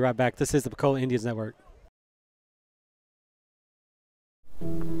him. We'll be right back. This is the Pocola Indians Network.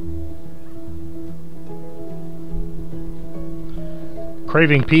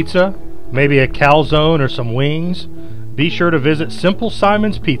 Craving pizza? Maybe a calzone or some wings? Be sure to visit Simple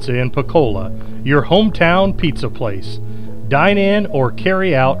Simon's Pizza in Pocola, your hometown pizza place. Dine in or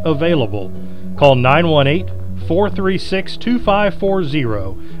carry out available. Call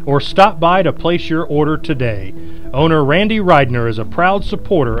 918-436-2540 or stop by to place your order today. Owner Randy Reidner is a proud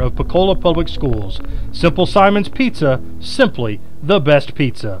supporter of Pocola Public Schools. Simple Simon's Pizza, simply the best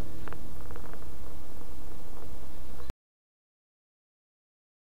pizza.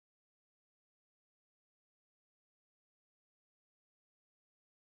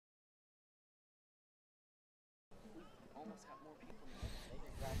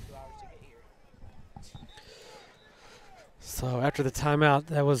 So after the timeout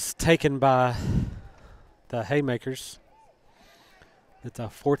that was taken by the Haymakers, it's a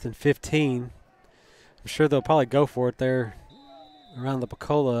 4th and 15. I'm sure they'll probably go for it. They're around the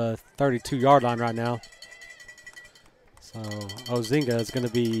Pocola 32-yard line right now. So Ozinga is going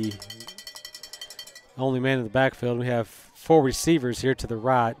to be only man in the backfield. We have 4 receivers here to the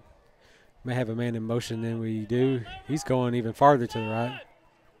right. May have a man in motion, and we do. He's going even farther to the right.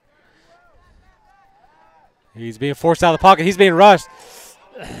 He's being forced out of the pocket. He's being rushed.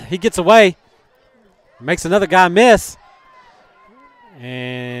 He gets away. Makes another guy miss.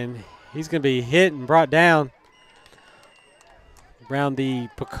 And he's going to be hit and brought down around the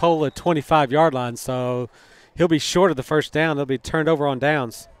Pocola 25-yard line. So he'll be short of the first down. They'll be turned over on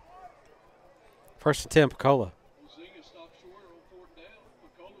downs. 1st and 10, Pocola.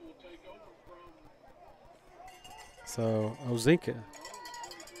 So Ozinga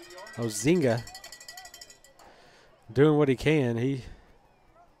doing what he can.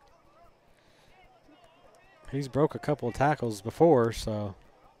 He's broke a couple of tackles before, so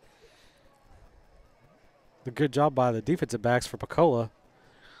a good job by the defensive backs for Pocola,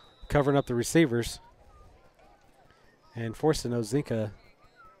 covering up the receivers and forcing Ozinga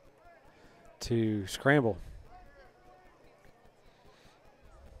to scramble.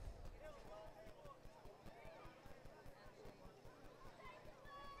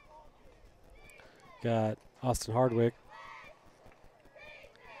 Got Austin Hardwick.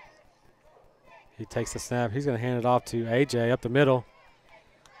 He takes the snap. He's going to hand it off to AJ up the middle.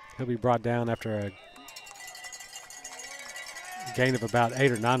 He'll be brought down after a gain of about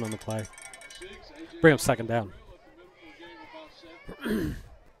 8 or 9 on the play. Bring him 2nd down.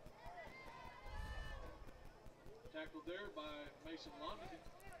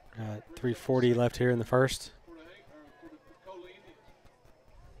 Got 3:40 left here in the first.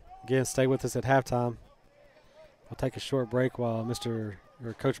 Again, stay with us at halftime. We'll take a short break while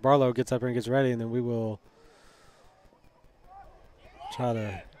Coach Barlow gets up here and gets ready, and then we will try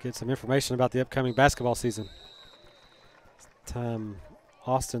to get some information about the upcoming basketball season. This time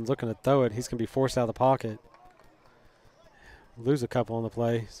Austin's looking to throw it. He's going to be forced out of the pocket. Lose a couple on the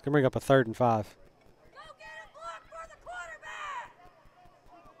play. He's going to bring up a 3rd and 5.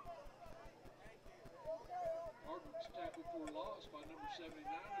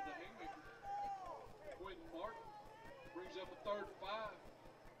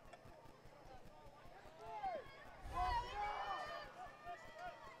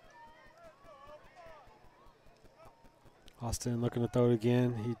 Austin looking to throw it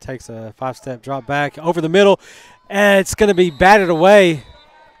again. He takes a 5-step drop back over the middle, and it's going to be batted away.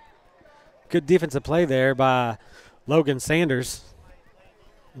 Good defensive play there by Logan Sanders.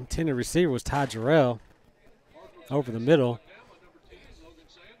 Intended receiver was Ty Jarrell over the middle.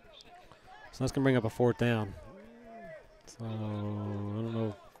 So that's going to bring up a 4th down. So I don't know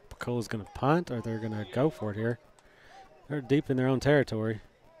if Pocola's going to punt or they're going to go for it here. They're deep in their own territory.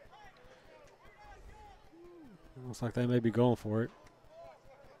 Looks like they may be going for it.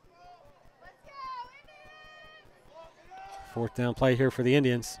 4th down play here for the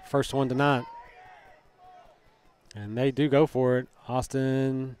Indians. First one tonight. And they do go for it.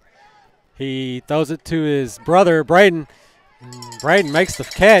 Austin, he throws it to his brother, Braden. And Braden makes the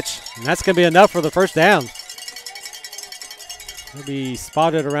catch, and that's going to be enough for the first down. He'll be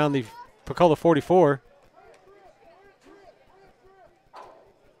spotted around the Pocola 44.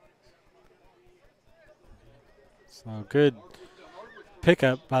 So good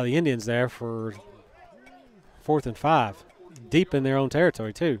pickup by the Indians there for 4th and 5. Deep in their own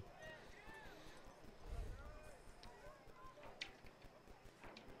territory, too.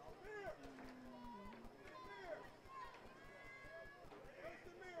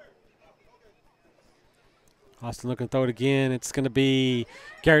 Austin looking to throw it again. It's going to be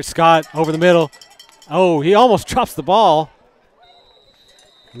Garrett Scott over the middle. Oh, he almost drops the ball.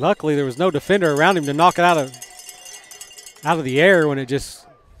 Luckily, there was no defender around him to knock it out of the air when it just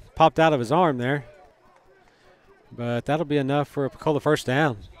popped out of his arm there. But that'll be enough for a Pocola first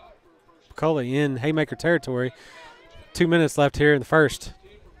down. Pocola in Haymaker territory. 2 minutes left here in the first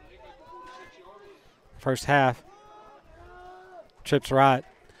half. Trips right.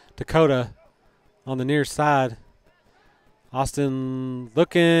 Dakota on the near side. Austin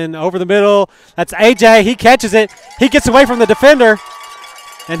looking over the middle. That's AJ. He catches it. He gets away from the defender,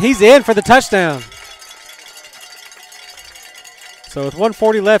 and he's in for the touchdown. So with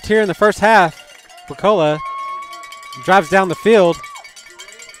 1:40 left here in the first half, Pocola drives down the field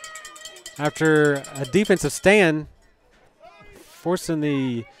after a defensive stand, forcing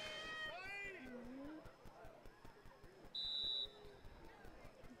the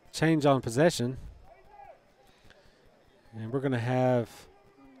change on possession. And we're going to have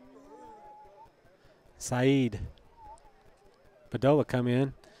Saeed Badola come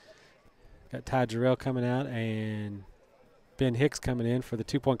in. Got Ty Jarrell coming out and Ben Hicks coming in for the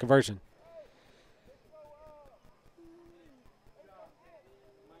 2-point conversion.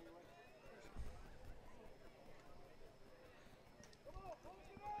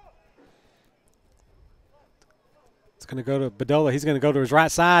 It's going to go to Badola. He's going to go to his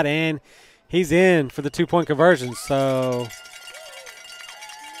right side, and he's in for the 2-point conversion. So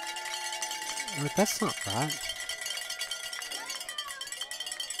that's not right.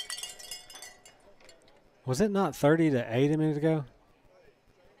 Was it not 30-8 a minute ago?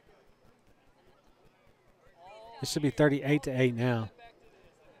 It should be 38-8 now.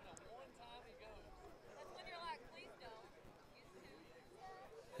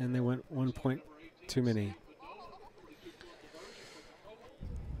 And they went 1 point too many.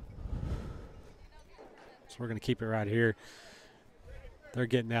 So we're going to keep it right here. They're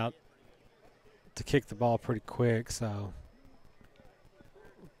getting out to kick the ball pretty quick, so.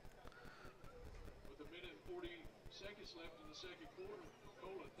 With 1 minute and 40 seconds left in the second quarter,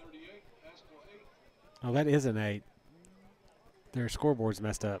 Pocola 38, Haskell 8. Oh, that is an 8. Their scoreboard's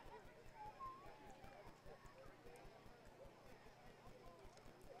messed up.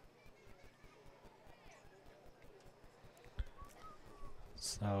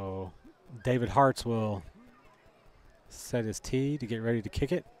 So David Hartz will set his tee to get ready to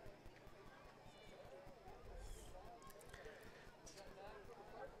kick it.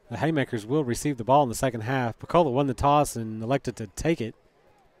 The Haymakers will receive the ball in the second half. Pocola won the toss and elected to take it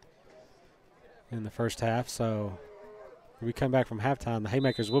in the first half. So when we come back from halftime, the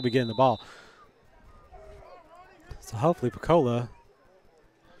Haymakers will be getting the ball. So hopefully Pocola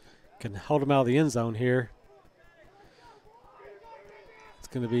can hold them out of the end zone here. It's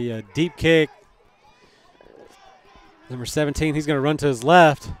going to be a deep kick. Number 17, he's going to run to his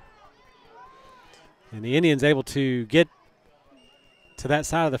left. And the Indians able to get to that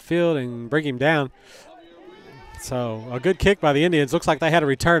side of the field and bring him down. So a good kick by the Indians. Looks like they had a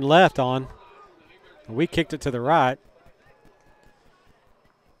return left on. We kicked it to the right,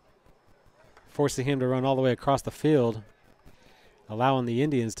 forcing him to run all the way across the field, allowing the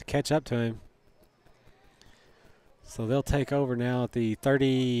Indians to catch up to him. So they'll take over now at the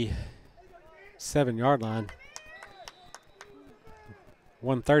 37-yard line.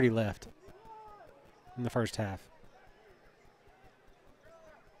 1:30 left in the first half.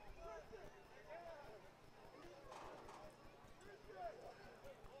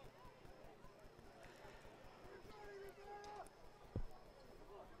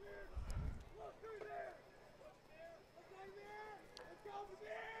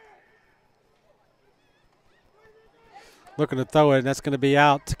 looking to throw it, and that's going to be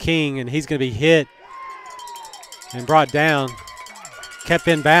out to King, and he's going to be hit and brought down, kept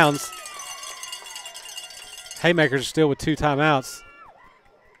in bounds. Haymakers are still with 2 timeouts.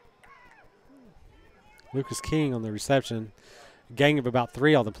 Lucas King on the reception. Gang of about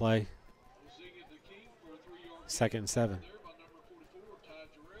 3 on the play. 2nd and 7.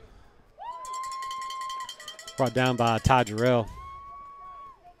 Brought down by Ty Jarrell.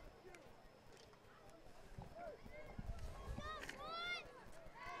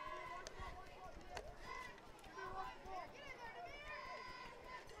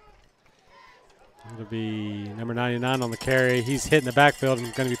 It'll be number 99 on the carry. He's hitting the backfield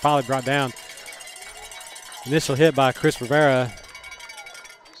and going to be probably brought down. Initial hit by Chris Rivera.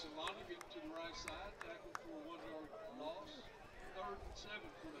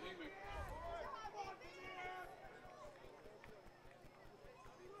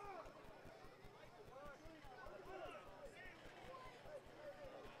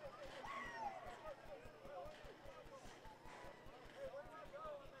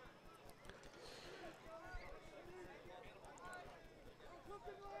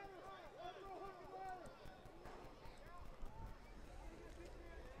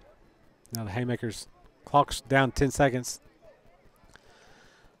 Now the Haymakers clock's down 10 seconds.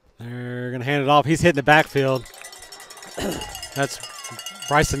 They're going to hand it off. He's hitting the backfield. That's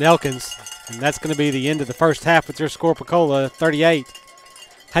Bryson Elkins. And that's going to be the end of the first half with your score, Pocola 38.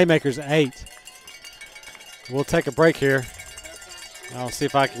 Haymakers 8. We'll take a break here. I'll see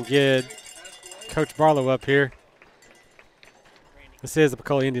if I can get Coach Barlow up here. This is the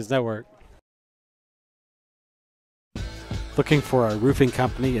Pocola Indians Network. Looking for a roofing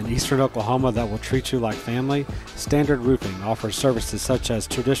company in eastern Oklahoma that will treat you like family? Standard Roofing offers services such as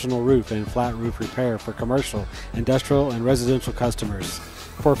traditional roof and flat roof repair for commercial, industrial, and residential customers.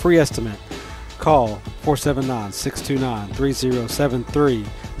 For a free estimate, call 479-629-3073.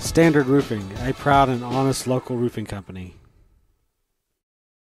 Standard Roofing, a proud and honest local roofing company.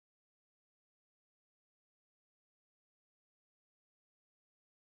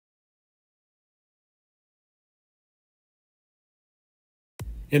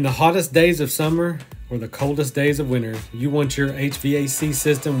 In the hottest days of summer or the coldest days of winter, you want your HVAC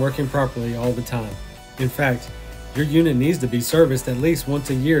system working properly all the time. In fact, your unit needs to be serviced at least once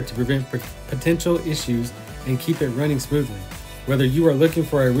a year to prevent potential issues and keep it running smoothly. Whether you are looking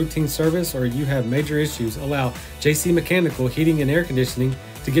for a routine service or you have major issues, allow JC Mechanical Heating and Air Conditioning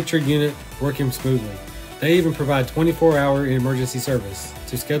to get your unit working smoothly. They even provide 24-hour emergency service.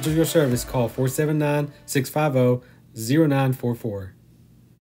 To schedule your service, call 479-650-0944.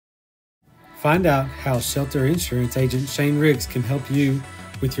 Find out how Shelter Insurance Agent Shane Riggs can help you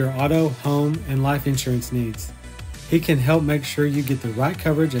with your auto, home, and life insurance needs. He can help make sure you get the right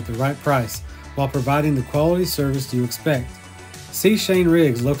coverage at the right price while providing the quality service you expect. See Shane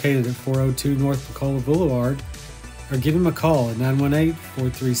Riggs located at 402 North Pocola Boulevard or give him a call at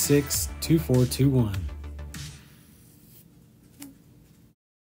 918-436-2421.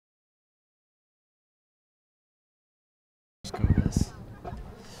 Let's go with this.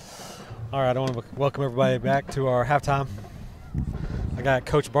 All right, I want to welcome everybody back to our halftime. I got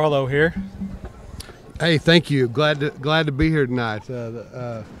Coach Barlow here. Hey, thank you. Glad to be here tonight.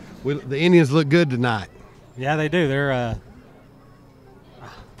 The Indians look good tonight. Yeah, they do. They're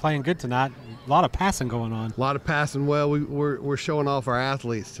playing good tonight. A lot of passing going on. A lot of passing. Well, we're showing off our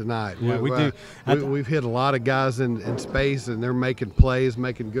athletes tonight. Yeah, we do. We've hit a lot of guys in space, and they're making plays,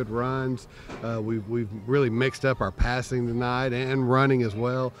 making good runs. We've really mixed up our passing tonight and running as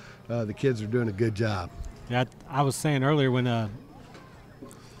well. The kids are doing a good job. Yeah, I was saying earlier when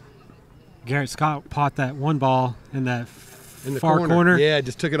Garrett Scott caught that one ball in that in the far corner. Yeah,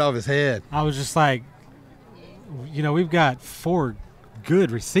 just took it off his head. I was just like, we've got 4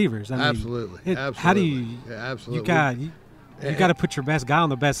 good receivers. I mean, absolutely. How do you? Yeah, absolutely. You got to put your best guy on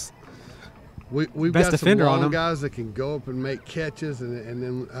the best. We've best got defender some on long them. guys that can go up and make catches, and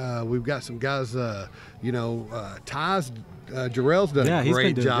then we've got some guys. Jarrell's done a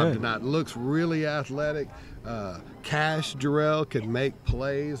great job good tonight. Looks really athletic. Cash Jarrell can make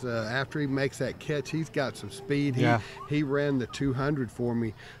plays after he makes that catch. He's got some speed. He ran the 200 for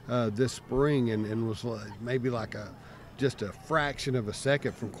me this spring and was maybe like just a fraction of a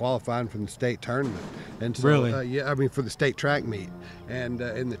second from qualifying from the state tournament. And so, really? For the state track meet and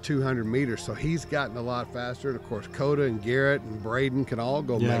in the 200 meters. So he's gotten a lot faster. And of course, Coda and Garrett and Braden can all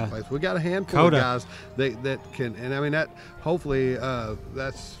go make plays. We got a handful of guys that can, and that hopefully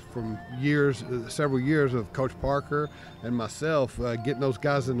that's from years, several years of Coach Parker and myself getting those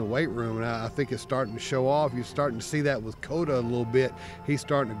guys in the weight room, and I think it's starting to show off. You're starting to see that with Coda a little bit. He's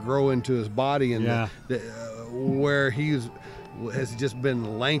starting to grow into his body, and where has just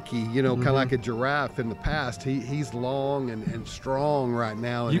been lanky, you know, kind of like a giraffe in the past. He's long and strong right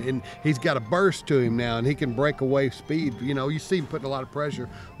now, and he's got a burst to him now, and he can break away speed. You know, you see him putting a lot of pressure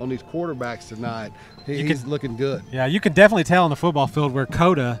on these quarterbacks tonight. He's looking good. Yeah, you can definitely tell on the football field where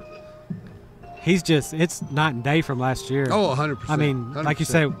Coda, it's night and day from last year. Oh, 100%. I mean, 100%. like you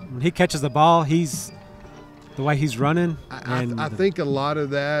say, when he catches the ball, the way he's running. I think a lot of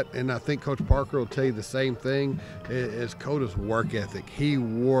that, and I think Coach Parker will tell you the same thing, is Coda's work ethic. He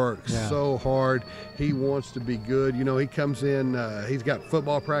works so hard. He wants to be good. You know, he comes in, he's got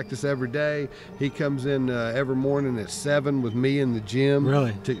football practice every day. He comes in every morning at 7 with me in the gym.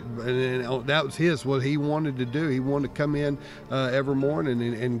 Really? And that was what he wanted to do. He wanted to come in every morning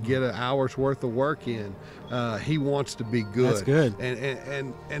and get an hour's worth of work in. He wants to be good. That's good.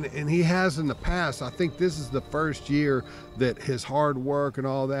 And he has in the past. I think this is the first year that his hard work and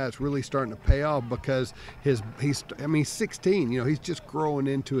all that's really starting to pay off, because he's 16. You know, he's just growing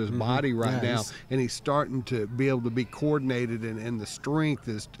into his body right now, and he's starting to be able to be coordinated, and the strength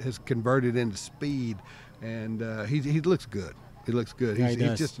has converted into speed, and he looks good. He looks good.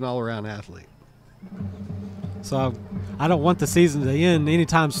 He's just an all-around athlete. So I don't want the season to end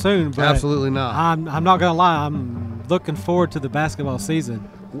anytime soon, but absolutely not. I'm not going to lie. I'm looking forward to the basketball season.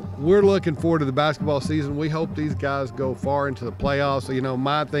 We're looking forward to the basketball season. We hope these guys go far into the playoffs. You know,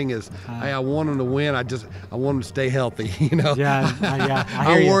 my thing is, hey, I want them to win. I want them to stay healthy. You know.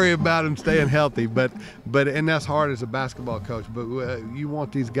 I worry about them staying healthy, but that's hard as a basketball coach. But you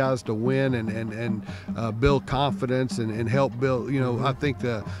want these guys to win and build confidence and help build. You know, I think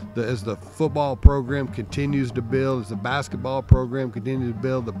as the football program continues to build, as the basketball program continues to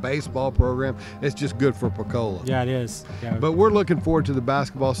build, the baseball program, it's just good for Pocola. Yeah, it is. Yeah. But we're looking forward to the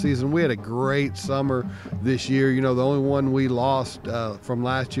basketball season. We had a great summer this year. You know, the only one we lost from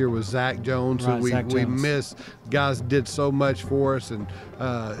last year was Zach Jones, who we missed. Guys did so much for us, and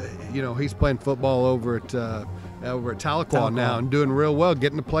you know, he's playing football over at Tahlequah now and doing real well,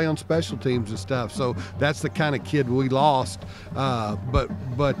 getting to play on special teams and stuff. So that's the kind of kid we lost. But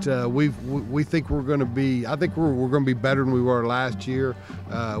we think we're going to be. I think we're going to be better than we were last year.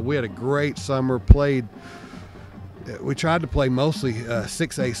 We had a great summer. We tried to play mostly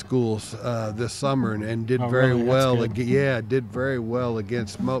 6A schools this summer and did very well. Did very well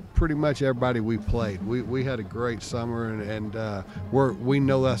against pretty much everybody we played. We had a great summer, and we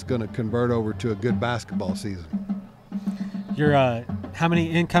know that's going to convert over to a good basketball season. How many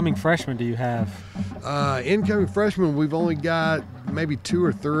incoming freshmen do you have? Incoming freshmen, we've only got maybe 2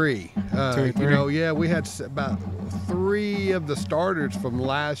 or 3. 2 or 3? You know, we had about 3 of the starters from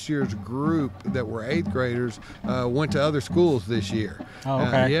last year's group that were 8th graders went to other schools this year. Oh,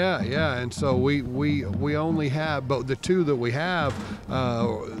 okay. And so we only have, but the 2 that we have,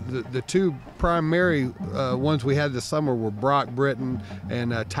 the 2 primary ones we had this summer were Brock Britton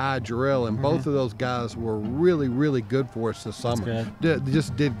and Ty Jarrell, and both of those guys were really, really good for us this summer.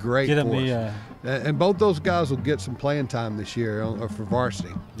 Just did great for us. And both those guys will get some playing time this year for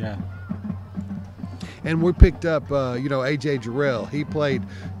varsity. Yeah. And we picked up, A.J. Jarrell. He played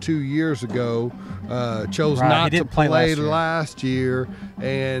 2 years ago, chose not to play last year,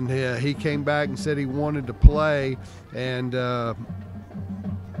 and he came back and said he wanted to play. And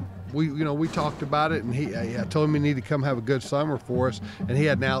we talked about it, and I told him he needed to come have a good summer for us, and he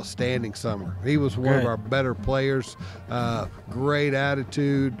had an outstanding summer. He was one of our better players, great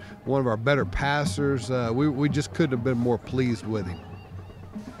attitude, one of our better passers. We just couldn't have been more pleased with him.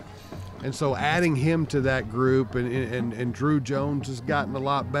 And so adding him to that group, and Drew Jones has gotten a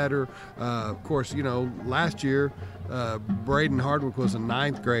lot better. Of course, last year Braden Hardwick was a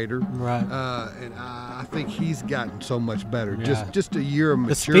 9th grader, right? And I think he's gotten so much better. Just a year of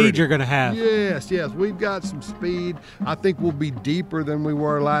maturity. The speed you're going to have. Yes, we've got some speed. I think we'll be deeper than we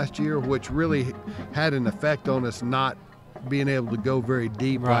were last year, which really had an effect on us not being able to go very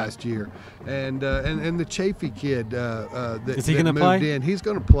deep last year. And the Chafee kid that moved in, he's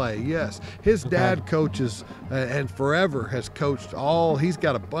going to play. Yes, his dad coaches and forever has coached he's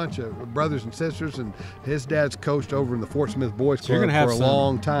got a bunch of brothers and sisters, and his dad's coached over in the Fort Smith Boys Club for a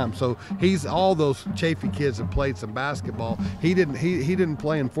long time. So all those Chafee kids have played some basketball. He didn't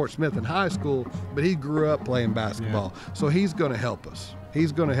play in Fort Smith in high school, but he grew up playing basketball. So he's going to help us. He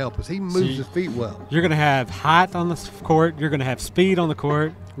moves his feet well. You're going to have height on the court. You're going to have speed on the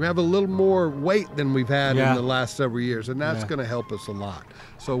court. we have a little more weight than we've had Yeah. in the last several years, and that's Yeah. going to help us a lot.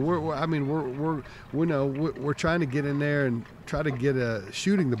 So we're trying to get in there and try to get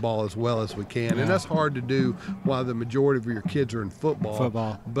shooting the ball as well as we can, Yeah. and that's hard to do while the majority of your kids are in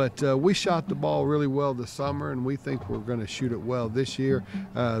football. But we shot the ball really well this summer, and we think we're going to shoot it well this year.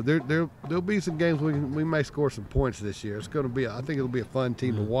 There'll be some games we may score some points this year. It's going to be, I think it'll be a fun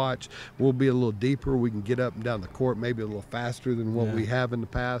team to watch. We'll be a little deeper. We can get up and down the court maybe a little faster than what we have in the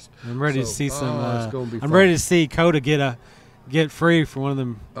past. I'm ready to see some. It's going to be I'm fun. ready to see Coda get free for one of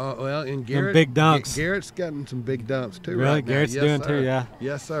them. Well, and Garrett, big dunks. Garrett's gotten some big dunks too. Really? Right now. Garrett's Yes, doing sir. too, yeah.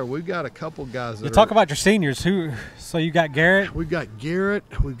 Yes, sir. We've got a couple guys that You talk about your seniors. So you got Garrett. We've got Garrett,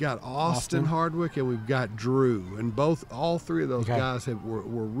 we've got Austin Hardwick, and we've got Drew. And all three of those guys were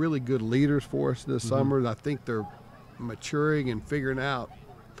really good leaders for us this summer. I think they're maturing and figuring out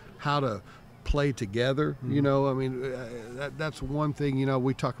how to play together. You know, I mean, that's one thing. You know,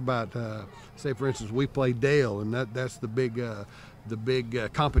 we talk about, say for instance, we play Dale, and that's the big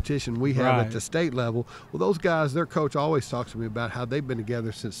competition we have at the state level. Well, those guys, their coach always talks to me about how they've been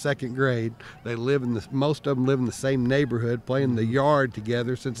together since second grade. They live most of them live in the same neighborhood, playing in the yard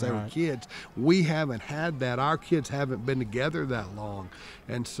together since they were kids. We haven't had that. Our kids haven't been together that long,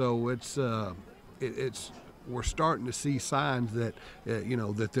 and so it's we're starting to see signs that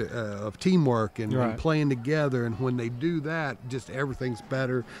of teamwork and playing together, and when they do that, just everything's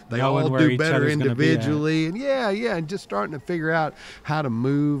better. They all do better individually, and and just starting to figure out how to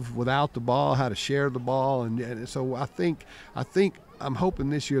move without the ball, how to share the ball, and so I think I'm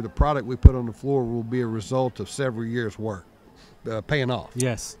hoping this year the product we put on the floor will be a result of several years' work paying off.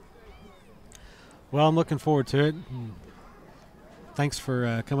 Yes. Well, I'm looking forward to it. Thanks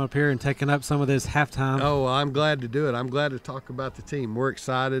for coming up here and taking up some of this halftime. Oh, well, I'm glad to do it. I'm glad to talk about the team. We're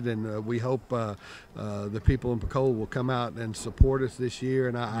excited, and we hope the people in Pocola will come out and support us this year.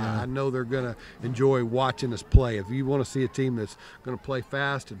 And I know they're going to enjoy watching us play. If you want to see a team that's going to play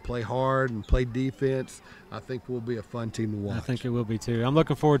fast and play hard and play defense, I think we'll be a fun team to watch. I think it will be too. I'm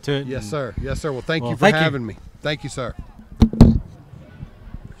looking forward to it. Yes, sir. Yes, sir. Well, thank you for having me. Thank you, sir.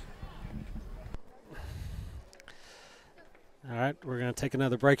 All right, we're going to take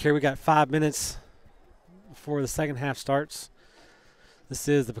another break here. We got 5 minutes before the second half starts. This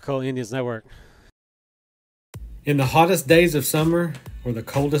is the Pocola Indians Network. In the hottest days of summer or the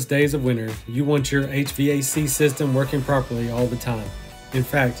coldest days of winter, you want your HVAC system working properly all the time. In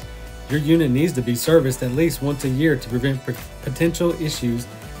fact, your unit needs to be serviced at least once a year to prevent potential issues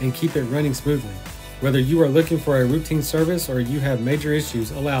and keep it running smoothly. Whether you are looking for a routine service or you have major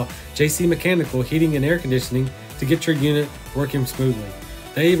issues, allow JC Mechanical Heating and Air Conditioning to get your unit working smoothly.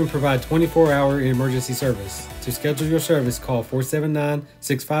 They even provide 24-hour emergency service. To schedule your service, call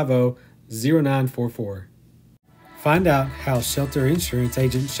 479-650-0944. Find out how Shelter Insurance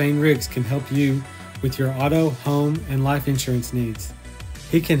Agent Shane Riggs can help you with your auto, home, and life insurance needs.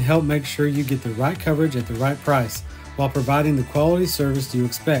 He can help make sure you get the right coverage at the right price while providing the quality service you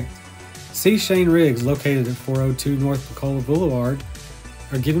expect. See Shane Riggs located at 402 North Pocola Boulevard,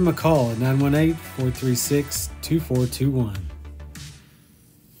 or give him a call at 918-436-2421.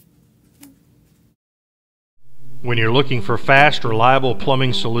 When you're looking for fast, reliable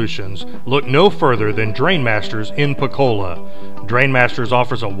plumbing solutions, look no further than Drain Masters in Pocola. Drain Masters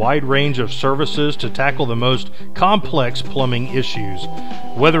offers a wide range of services to tackle the most complex plumbing issues.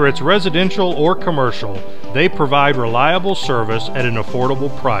 Whether it's residential or commercial, they provide reliable service at an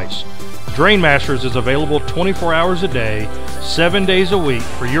affordable price. Drain Masters is available 24 hours a day, 7 days a week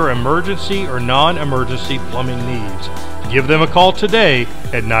for your emergency or non-emergency plumbing needs. Give them a call today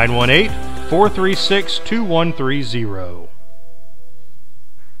at 918-436-2130.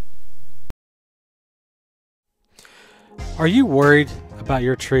 Are you worried about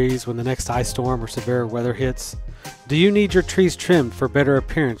your trees when the next ice storm or severe weather hits? Do you need your trees trimmed for better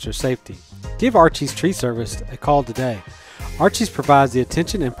appearance or safety? Give Archie's Tree Service a call today. Archie's provides the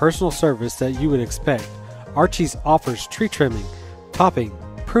attention and personal service that you would expect. Archie's offers tree trimming, topping,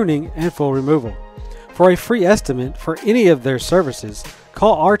 pruning, and full removal. For a free estimate for any of their services,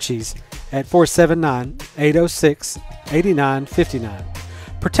 call Archie's at 479-806-8959.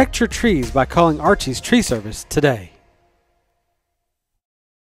 Protect your trees by calling Archie's Tree Service today.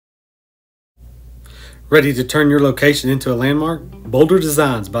 Ready to turn your location into a landmark? Boulder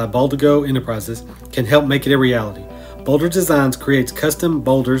Designs by Baldigo Enterprises can help make it a reality. Boulder Designs creates custom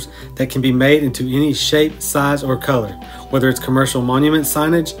boulders that can be made into any shape, size, or color. Whether it's commercial monument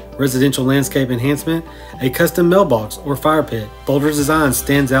signage, residential landscape enhancement, a custom mailbox, or fire pit, Boulder Designs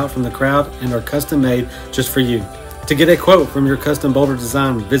stands out from the crowd and are custom made just for you. To get a quote from your custom boulder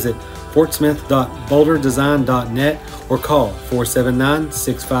design, visit fortsmith.boulderdesign.net, or call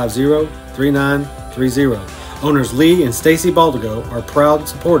 479-650-3930. Owners Lee and Stacy Baldigo are proud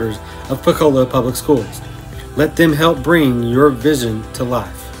supporters of Pocola Public Schools. Let them help bring your vision to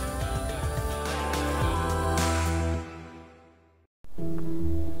life.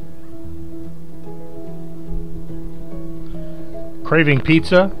 Craving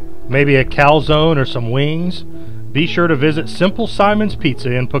pizza? Maybe a calzone or some wings? Be sure to visit Simple Simon's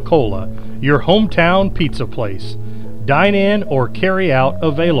Pizza in Pocola, your hometown pizza place. Dine in or carry out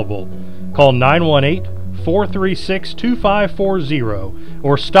available. Call 918-436-2540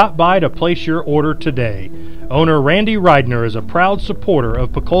 or stop by to place your order today. Owner Randy Reidner is a proud supporter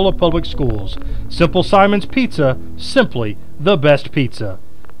of Pocola Public Schools. Simple Simon's Pizza, simply the best pizza.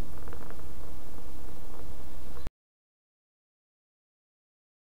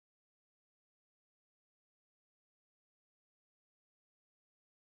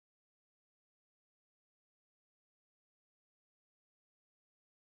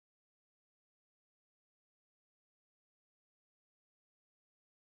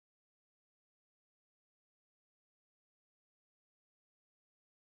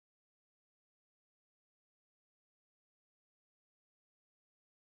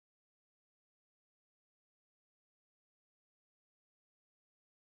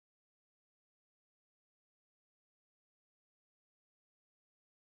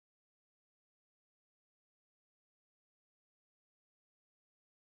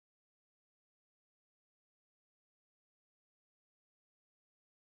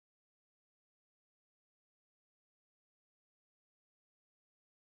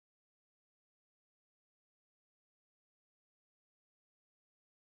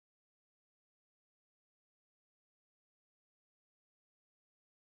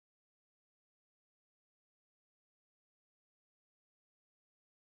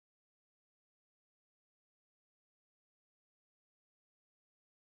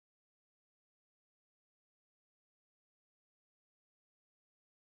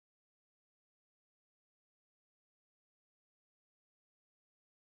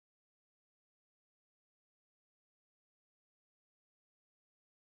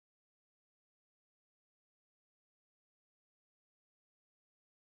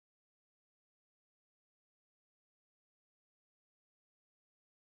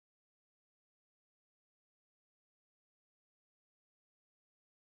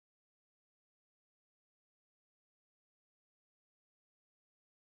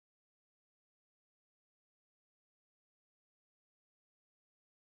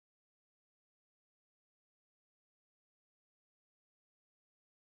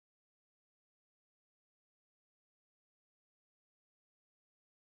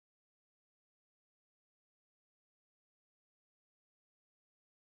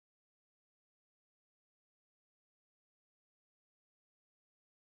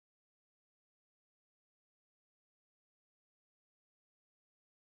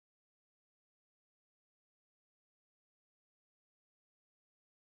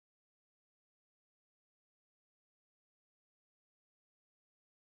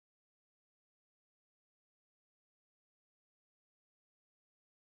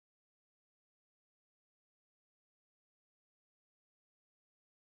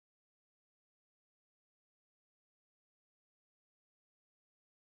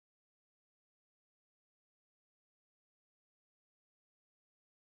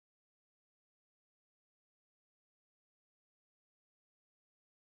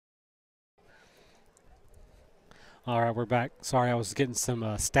 All right, we're back. Sorry, I was getting some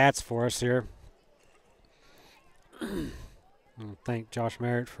stats for us here. Thank Josh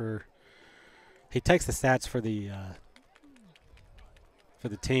Merritt he takes the stats for the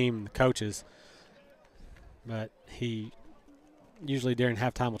team, the coaches, but he usually during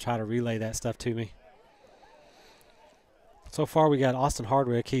halftime will try to relay that stuff to me. So far, we got Austin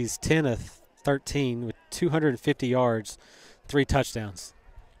Hardwick. He's 10 of 13 with 250 yards, 3 touchdowns.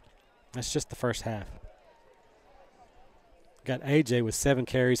 That's just the first half. Got AJ with 7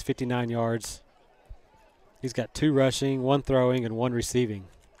 carries, 59 yards. He's got 2 rushing, 1 throwing, and 1 receiving.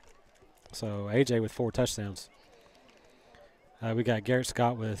 So AJ with 4 touchdowns. We got Garrett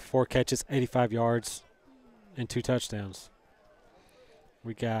Scott with 4 catches, 85 yards, and 2 touchdowns.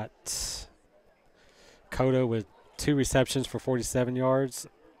 We got Cotto with 2 receptions for 47 yards,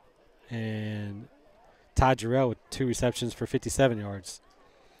 and Ty Jarrell with 2 receptions for 57 yards.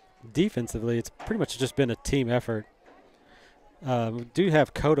 Defensively, it's pretty much just been a team effort. We do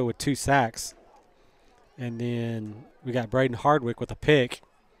have Cotto with 2 sacks, and then we got Braden Hardwick with a pick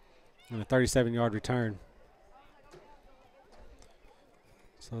and a 37-yard return.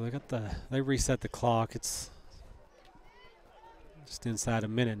 So they reset the clock. It's just inside a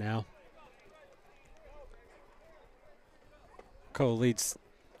minute now. Cole leads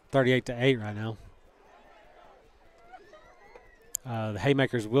 38-8 right now. The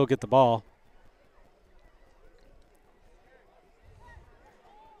Haymakers will get the ball.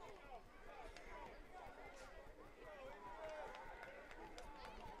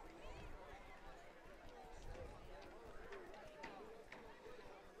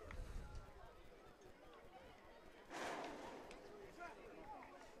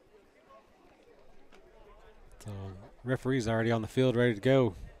 So referee's already on the field, ready to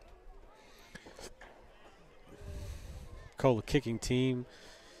go. Pocola kicking team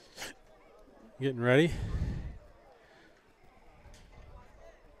getting ready.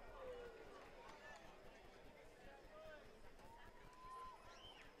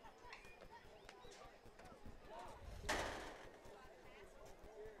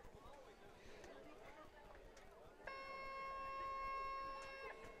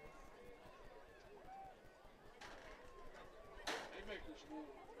 Haymakers will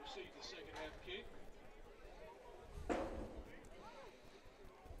receive the second half kick.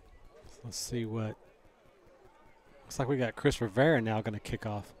 Let's see what. Looks like we got Chris Rivera now going to kick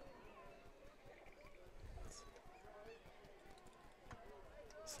off.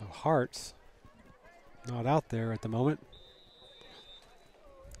 So Hart's not out there at the moment.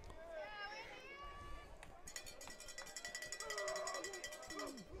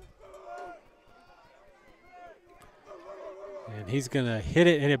 And he's going to hit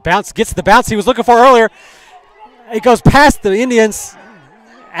it, and it gets the bounce he was looking for earlier. It goes past the Indians.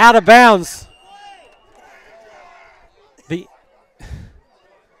 Out of bounds. The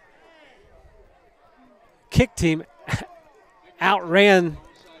kick team outran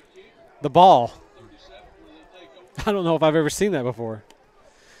the ball. I don't know if I've ever seen that before.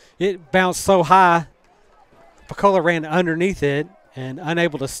 It bounced so high, Pocola ran underneath it and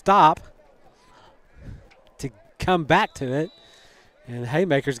unable to stop to come back to it. And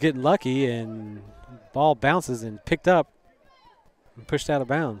Haymakers getting lucky, and ball bounces and picked up and pushed out of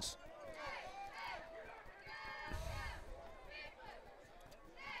bounds.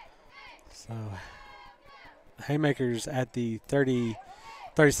 So Haymakers at the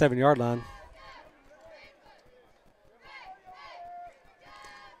 37-yard line.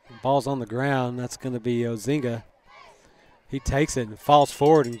 Ball's on the ground. That's going to be Ozinga. He takes it and falls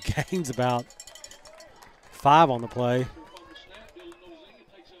forward and gains about 5 on the play.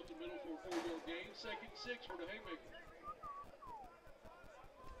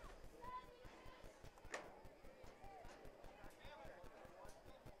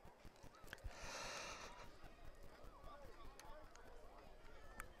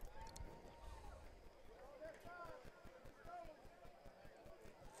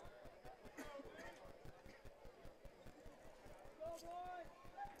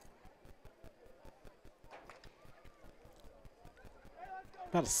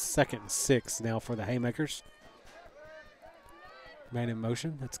 About a 2nd and 6 now for the Haymakers. Man in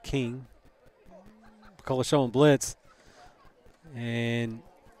motion. That's King. Pocola showing blitz. And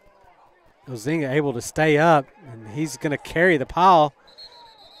Ozinga able to stay up. And he's going to carry the pile.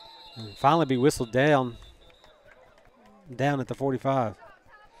 And finally be whistled down at the 45.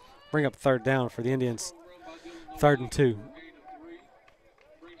 Bring up 3rd down for the Indians. 3rd and 2.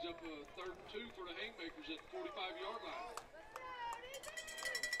 Brings up a 3rd and 2 for the Haymakers at the 45-yard line.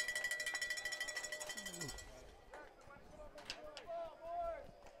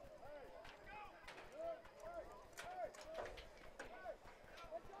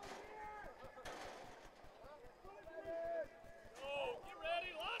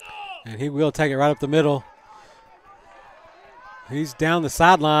 And he will take it right up the middle. He's down the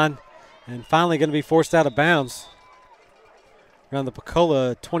sideline and finally going to be forced out of bounds around the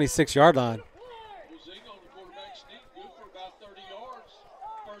Pocola 26-yard line. Ozinga on the quarterback sneak, good for about 30 yards.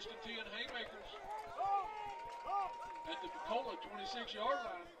 1st and 10 Haymakers at the Pocola 26-yard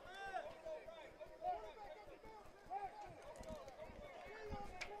line.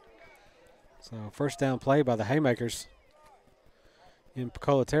 So 1st down play by the Haymakers in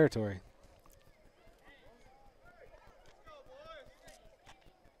Pocola territory.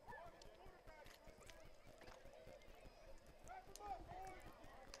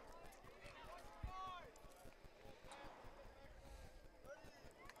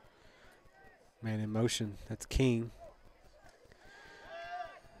 Man in motion, that's King.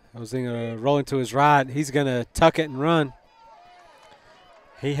 Ozinga rolling to his right. He's going to tuck it and run.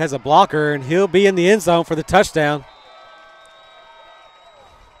 He has a blocker, and he'll be in the end zone for the touchdown.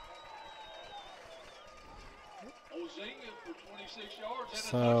 Ozinga for 26 yards and a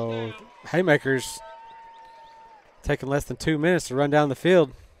So touchdown. Haymakers taking less than 2 minutes to run down the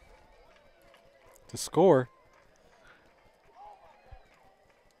field to score.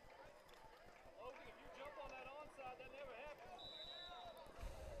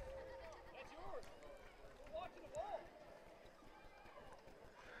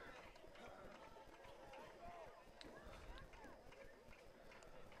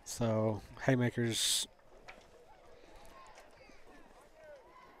 So Haymakers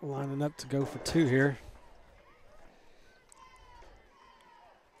lining up to go for 2 here.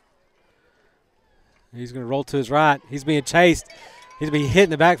 He's going to roll to his right. He's being chased. He's being hit in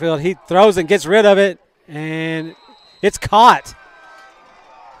the backfield. He throws and gets rid of it, and it's caught.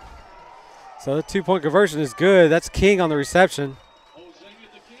 So the 2-point conversion is good. That's King on the reception.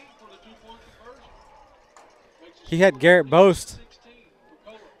 He had Garrett Boast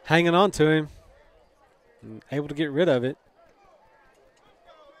hanging on to him and able to get rid of it.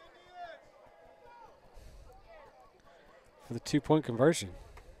 For the 2-point conversion.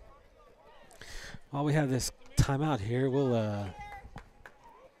 While we have this timeout here, we'll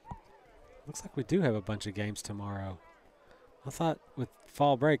looks like we do have a bunch of games tomorrow. I thought with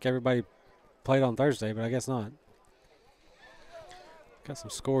fall break everybody played on Thursday, but I guess not. Got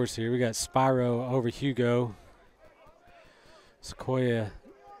some scores here. We got Spyro over Hugo. Sequoia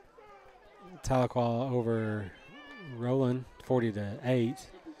Tahlequah over Roland, 40-8.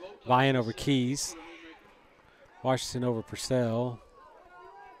 Vian over Keys. Washington over Purcell.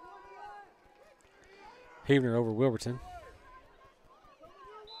 Heavener over Wilburton.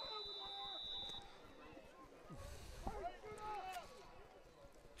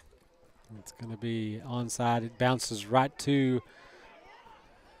 It's going to be onside. It bounces right to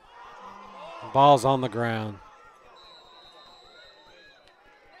ball's on the ground.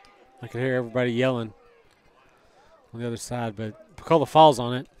 I could hear everybody yelling on the other side, but Pocola falls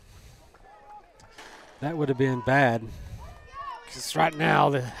on it. That would have been bad. Because right now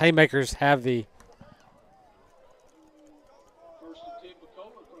the Haymakers have the First and 10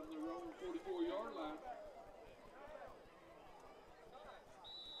 Pocola from their own 44-yard line.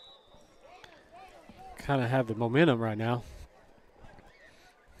 kind of have the momentum right now.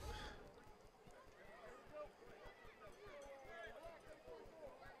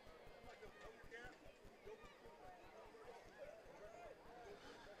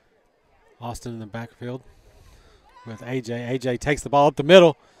 Austin in the backfield with AJ. AJ takes the ball up the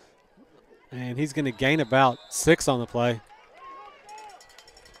middle, and he's going to gain about 6 on the play.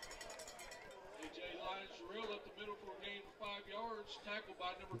 AJ lines the rail up the middle for a gain of 5 yards. Tackled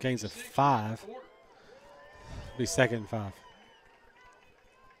by number Gains of 56, 5. Be 2nd and 5.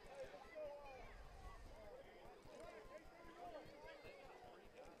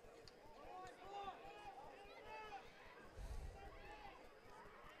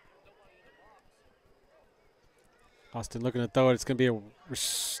 Austin looking to throw it. It's going to be a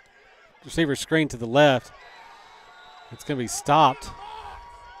receiver screen to the left. It's going to be stopped.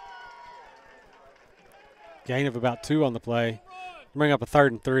 Gain of about 2 on the play. Bring up a 3rd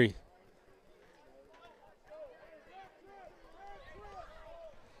and 3.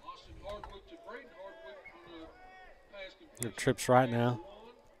 Their trips right now.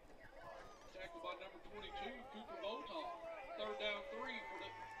 Tackled by number 22, Cooper Voltall. 3rd down 3 for the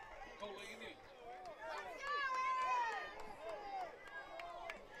Pocola Indians.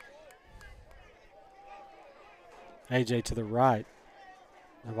 AJ to the right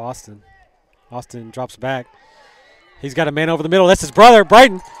of Austin. Austin drops back. He's got a man over the middle. That's his brother,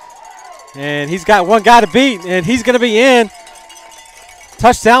 Brayton. And he's got one guy to beat, and he's going to be in.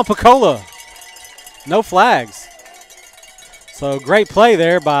 Touchdown, Pocola. No flags. So great play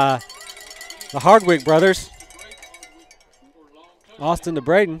there by the Hardwick brothers. Austin to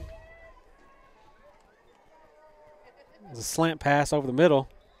Braden. It was a slant pass over the middle.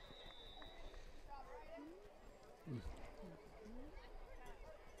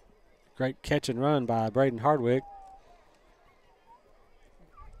 Great catch and run by Braden Hardwick.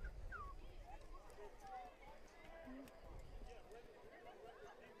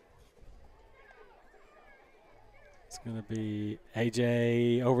 It's going to be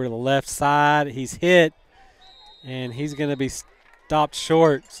AJ over to the left side. He's hit, and he's going to be stopped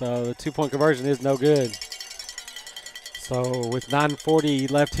short. So the 2-point conversion is no good. So with 9:40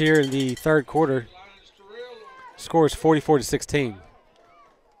 left here in the 3rd quarter, score is 44-16.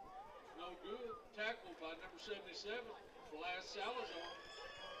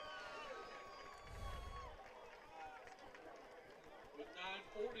 With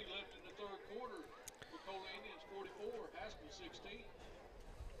 9:40 left in the 3rd quarter, Pocola Indians 44, Haskell 16.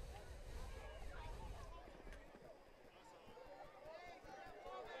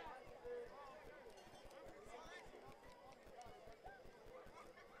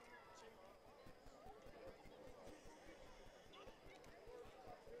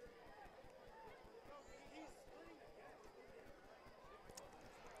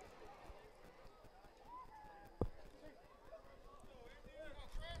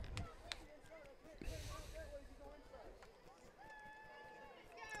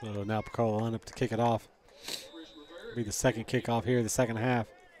 So now Pocola line up to kick it off. Be the second kickoff here, the second half.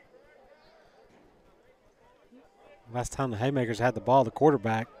 Last time the Haymakers had the ball, the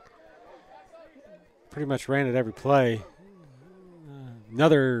quarterback pretty much ran it every play.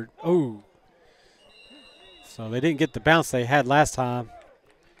 So they didn't get the bounce they had last time.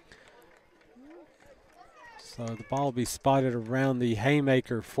 So the ball will be spotted around the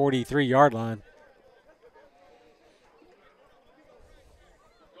Haymaker 43-yard line.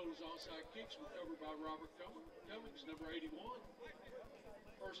 Pocola's onside kicks were covered by Robert Cummings, number 81.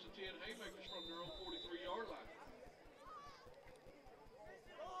 First and 10 Haymakers from their own 43-yard line.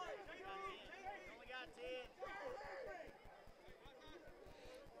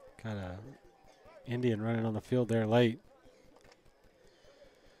 Got a Indian running on the field there late.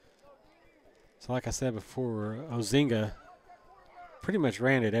 So like I said before, Ozinga pretty much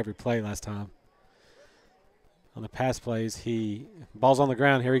ran it every play last time. On the pass plays, ball's on the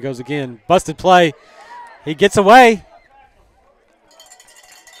ground. Here he goes again. Busted play. He gets away.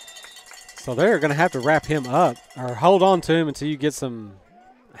 So they're going to have to wrap him up or hold on to him until you get some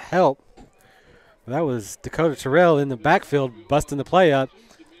help. That was Dakota Terrell in the backfield busting the play up.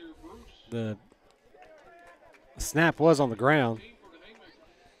 The snap was on the ground.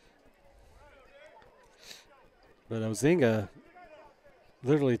 But Ozinga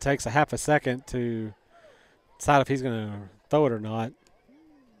literally takes a half a second to decide if he's going to throw it or not.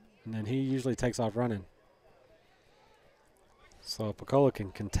 And then he usually takes off running. So Pocola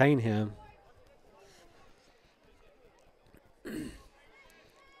can contain him.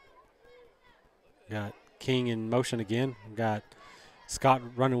 Got King in motion again. Got Scott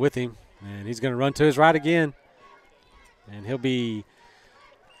running with him. And he's going to run to his right again. And he'll be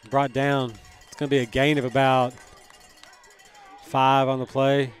brought down. It's going to be a gain of about 5 on the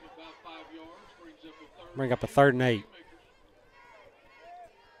play. Bring up a 3rd and 8.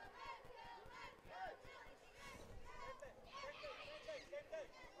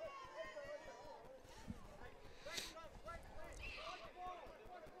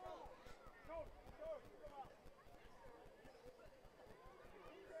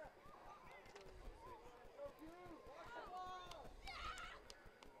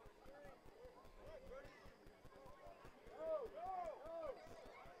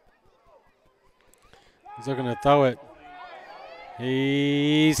 He's looking to throw it.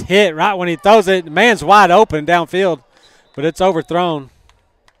 He's hit right when he throws it. The man's wide open downfield, but it's overthrown.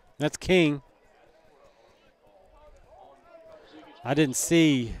 That's King. I didn't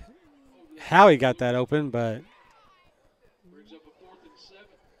see how he got that open, but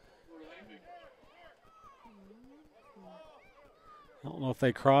I don't know if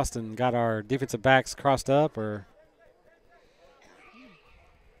they crossed and got our defensive backs crossed up or.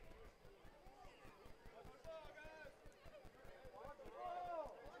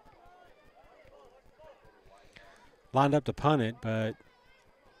 Lined up to punt it, but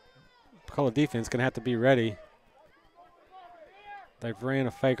Pocola defense going to have to be ready. They've ran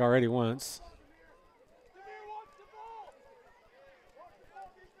a fake already once.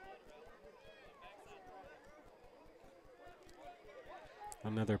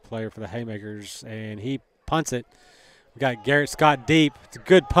 Another player for the Haymakers, and he punts it. We got Garrett Scott deep. It's a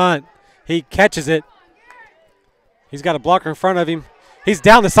good punt. He catches it. He's got a blocker in front of him. He's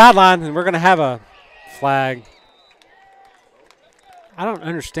down the sideline, and we're going to have a flag. I don't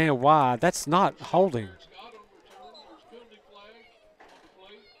understand why. That's not holding.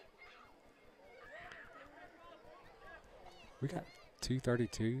 We got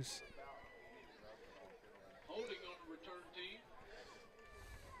 232s.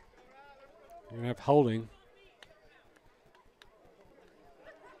 We're going to have holding.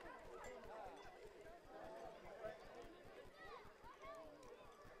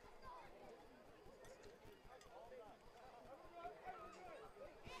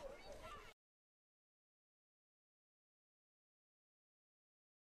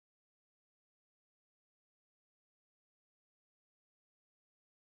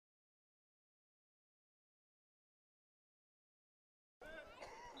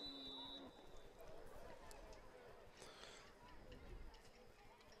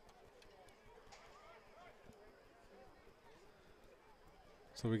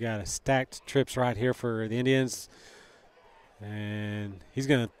 So we got a stacked trips right here for the Indians. And he's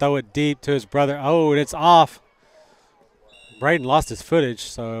going to throw it deep to his brother. Oh, and it's off. Braden lost his footage,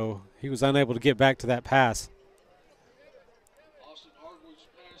 so he was unable to get back to that pass.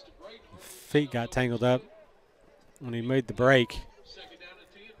 Feet got tangled up when he made the break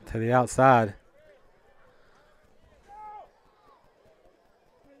to the outside.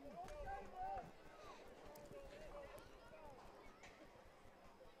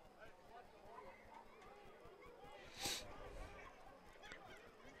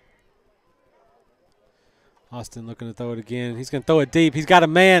 Austin looking to throw it again. He's going to throw it deep. He's got a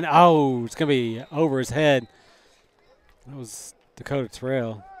man. Oh, it's going to be over his head. That was Dakota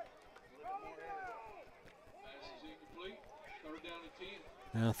Terrell.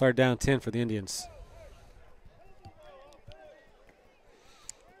 Now 3rd down 10 for the Indians.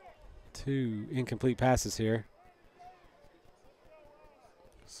 2 incomplete passes here.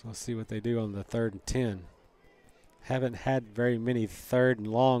 So let's see what they do on the 3rd and 10. Haven't had very many 3rd and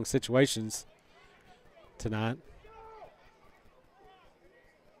long situations tonight.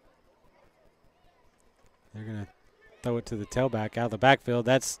 They're going to throw it to the tailback out of the backfield.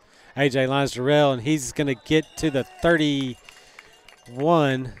 That's A.J. Lyons-Durrell, and he's going to get to the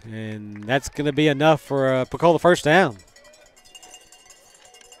 31, and that's going to be enough for a Pocola first down.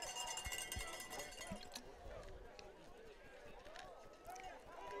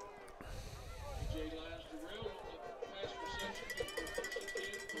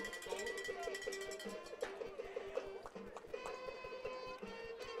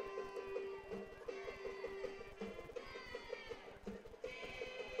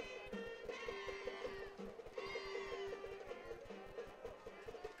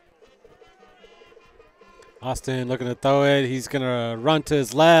 Austin looking to throw it. He's going to run to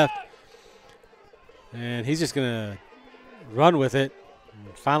his left. And he's just going to run with it.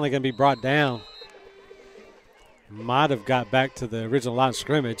 And finally going to be brought down. Might have got back to the original line of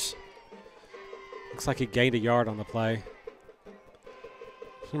scrimmage. Looks like he gained a yard on the play.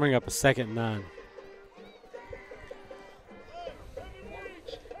 He's going to bring up a 2nd and 9.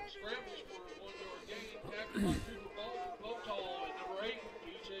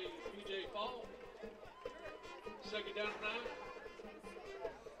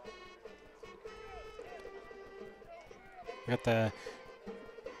 Got the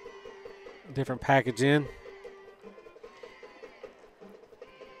different package in.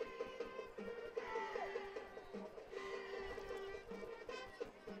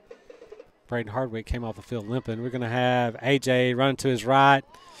 Braden Hardwick came off the field limping. We're going to have A.J. running to his right.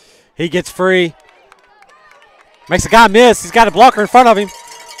 He gets free. Makes a guy miss. He's got a blocker in front of him.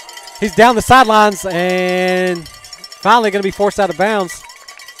 He's down the sidelines and finally going to be forced out of bounds.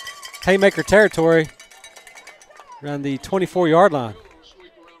 Haymaker territory. Around the 24-yard line.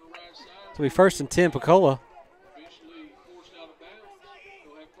 So we 1st and 10 Pocola.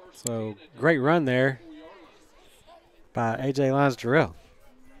 So great run there by A.J. Lyons-Durrell.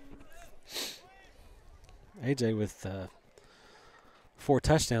 A.J. with 4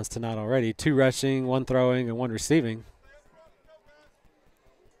 touchdowns tonight already. 2 rushing, 1 throwing, and 1 receiving.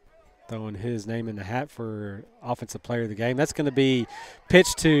 Throwing his name in the hat for Offensive Player of the Game. That's going to be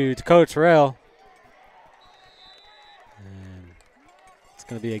pitched to Dakota Terrell.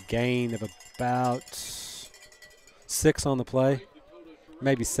 Going to be a gain of about 6 on the play,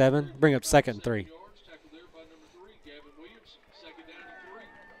 maybe 7. Bring up 2nd and 3.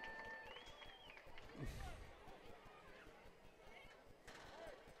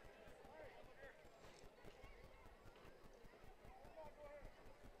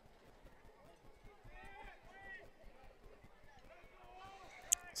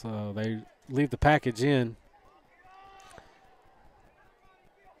 So they leave the package in.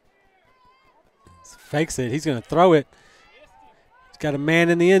 Fakes it. He's going to throw it. He's got a man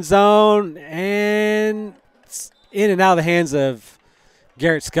in the end zone, and it's in and out of the hands of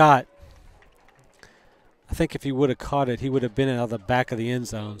Garrett Scott. I think if he would have caught it, he would have been out of the back of the end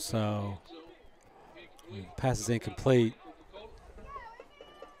zone. So pass is incomplete.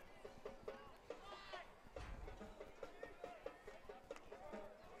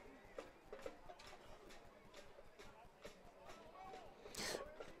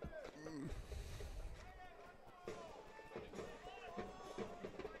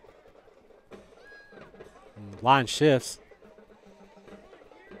 Line shifts.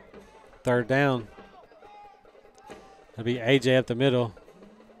 3rd down. That'll be A.J. up the middle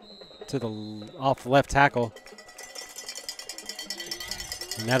to the off the left tackle.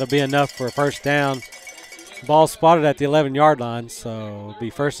 And that'll be enough for a first down. Ball spotted at the 11-yard line, so it'll be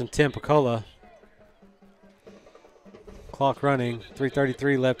 1st and 10 Pocola. Clock running.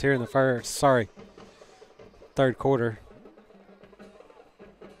 3:33 left here in the 3rd quarter.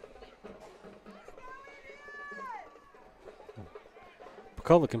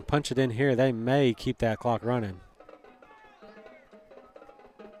 Pocola can punch it in here. They may keep that clock running.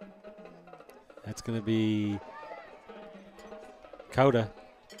 That's going to be Coda.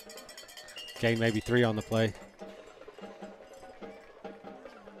 Gain maybe 3 on the play.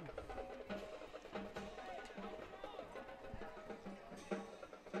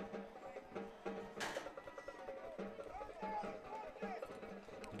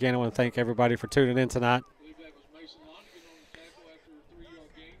 Again, I want to thank everybody for tuning in tonight.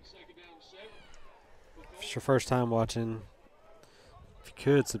 it's your first time watching, if you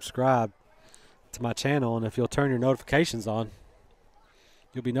could subscribe to my channel, and if you'll turn your notifications on,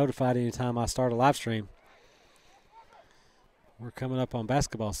 you'll be notified anytime I start a live stream. We're coming up on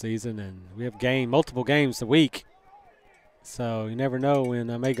basketball season, and we have multiple games a week. So you never know when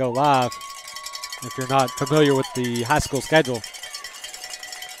I may go live if you're not familiar with the high school schedule.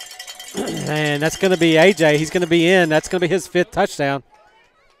 And that's going to be AJ. He's going to be in. That's going to be his 5th touchdown.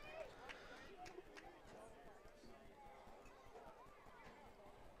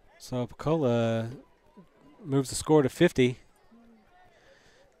 So Pocola moves the score to 50.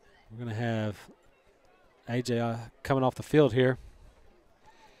 We're going to have AJ coming off the field here.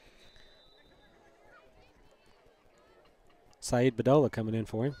 Saeed Badola coming in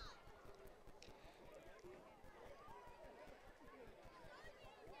for him.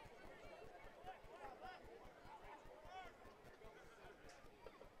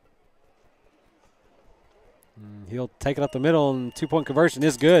 He'll take it up the middle, and 2-point conversion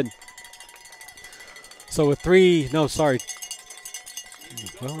is good. So with I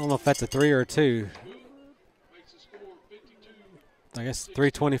don't know if that's a 3 or a 2. I guess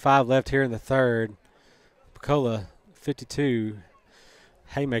 3:25 left here in the third. Pocola 52,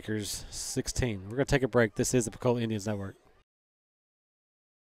 Haymakers 16. We're going to take a break. This is the Pocola Indians Network.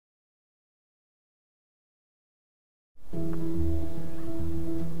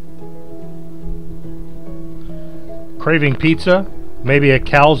 Craving pizza? Maybe a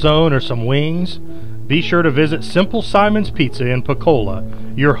calzone or some wings? Be sure to visit Simple Simon's Pizza in Pocola,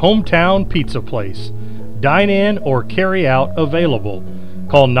 your hometown pizza place. Dine in or carry out available.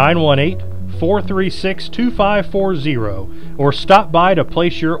 Call 918-436-2540 or stop by to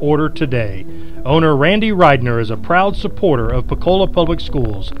place your order today. Owner Randy Reidner is a proud supporter of Pocola Public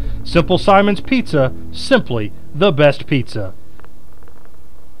Schools. Simple Simon's Pizza, simply the best pizza.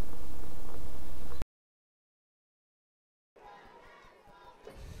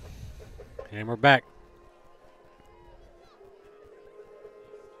 And we're back.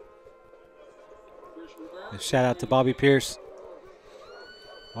 A shout out to Bobby Pierce,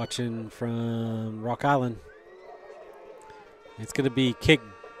 watching from Rock Island. It's going to be kicked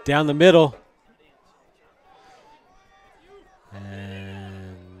down the middle.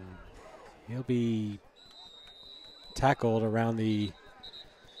 And he'll be tackled around the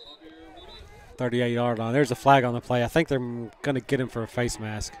 38-yard line. There's a flag on the play. I think they're going to get him for a face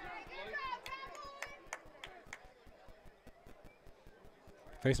mask.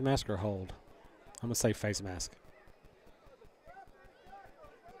 Face mask or hold? I'm going to say face mask.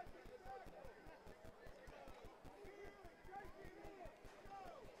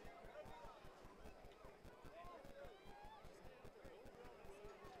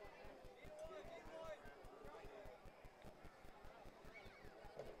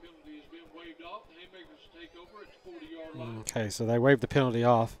 Penalty has been waved off. The Haymakers take over at the 40-yard line. Okay, so they waved the penalty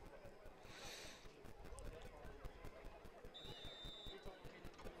off.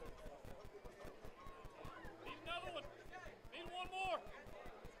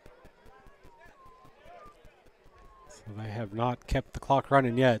 They have not kept the clock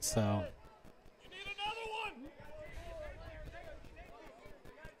running yet, so.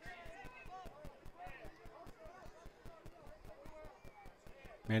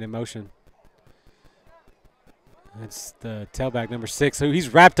 Man in motion. It's the tailback, number 6, who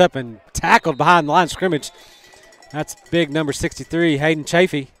he's wrapped up and tackled behind the line of scrimmage. That's big number 63, Hayden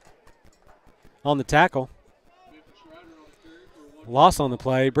Chafee, on the tackle. Loss on the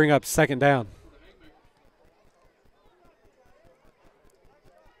play, bring up 2nd down.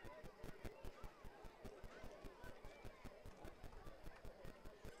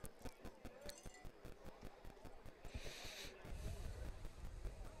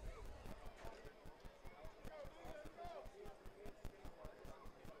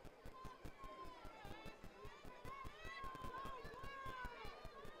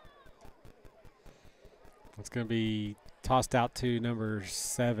 It's going to be tossed out to number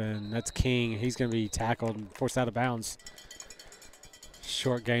 7. That's King. He's going to be tackled and forced out of bounds.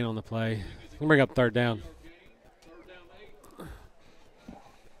 Short gain on the play. We'll bring up 3rd down.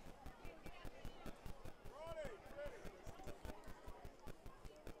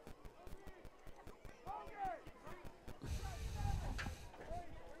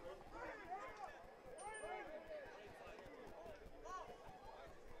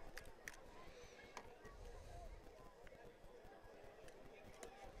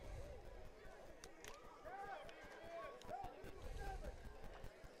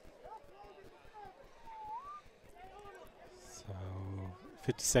 So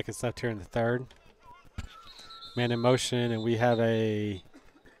 50 seconds left here in the third. Man in motion, and we have a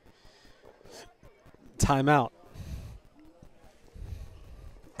timeout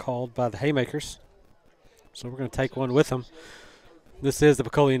called by the Haymakers. So we're going to take one with them. This is the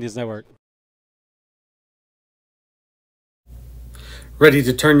Pocola Indians Network. Ready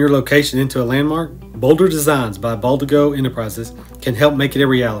to turn your location into a landmark? Boulder Designs by Baldigo Enterprises can help make it a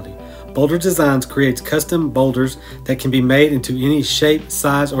reality. Boulder Designs creates custom boulders that can be made into any shape,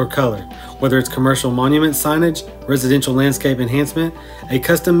 size, or color. Whether it's commercial monument signage, residential landscape enhancement, a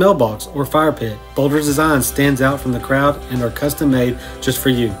custom mailbox, or fire pit, Boulder Designs stands out from the crowd and are custom made just for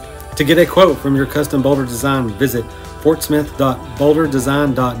you. To get a quote from your custom boulder design, visit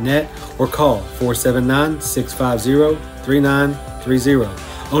fortsmith.boulderdesign.net or call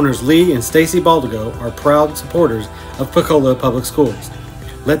 479-650-3930. Owners Lee and Stacy Baldigo are proud supporters of Pocola Public Schools.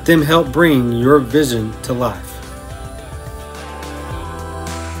 Let them help bring your vision to life.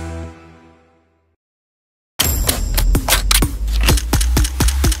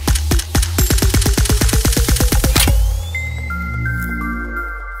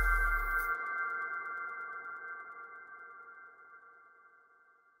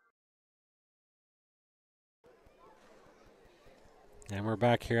 And we're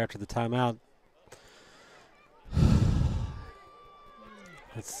back here after the timeout.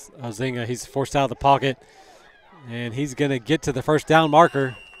 It's Ozinga. He's forced out of the pocket, and he's going to get to the first down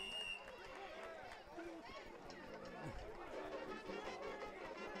marker.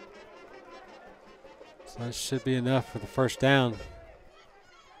 So that should be enough for the first down.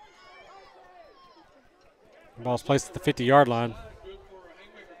 The ball's placed at the 50-yard line.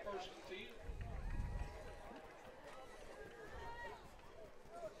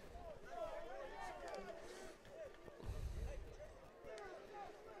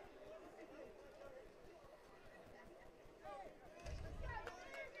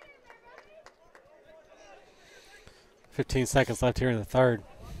 15 seconds left here in the third.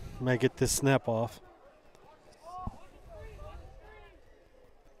 May get this snap off.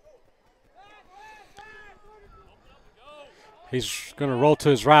 He's going to roll to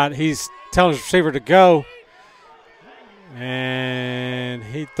his right. He's telling his receiver to go. And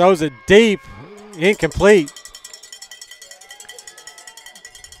he throws it deep. Incomplete.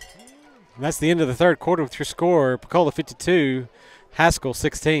 And that's the end of the third quarter with your score. Pocola 52, Haskell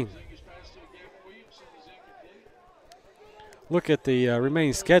 16. Look at the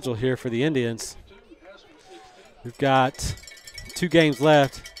remaining schedule here for the Indians. We've got 2 games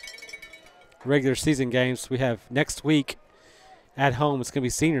left, regular season games. We have next week at home. It's going to be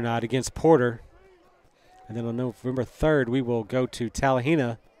senior night against Porter. And then on November 3rd, we will go to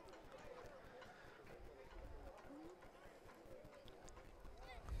Tallahena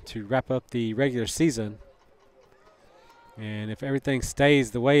to wrap up the regular season. And if everything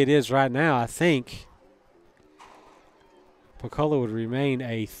stays the way it is right now, I think Pocola would remain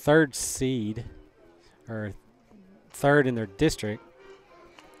a 3rd seed, or 3rd in their district.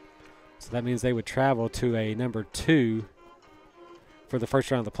 So that means they would travel to a number 2 for the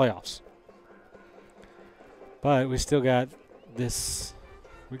first round of the playoffs. But we still got this.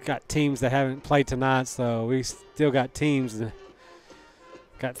 We've got teams that haven't played tonight, so we still got teams that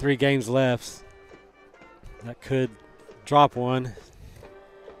got 3 games left that could drop one.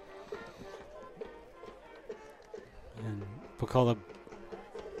 And Pocola,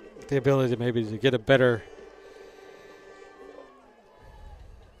 the ability to maybe to get a better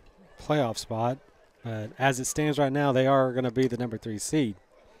playoff spot. But as it stands right now, they are going to be the number 3 seed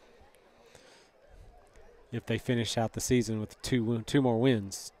if they finish out the season with two more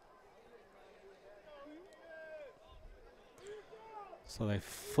wins. So they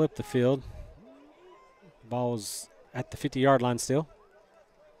flip the field. Ball's at the 50-yard line still.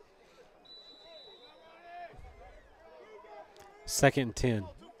 2nd and 10.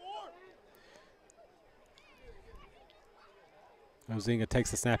 Ozinga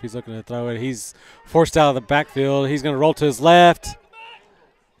takes the snap. He's looking to throw it. He's forced out of the backfield. He's going to roll to his left.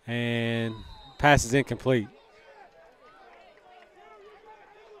 And pass is incomplete.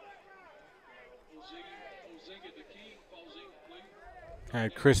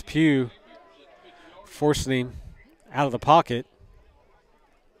 Had Chris Pugh forcing him out of the pocket.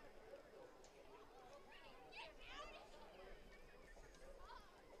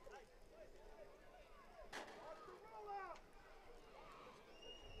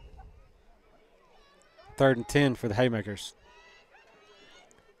 Third and 10 for the Haymakers.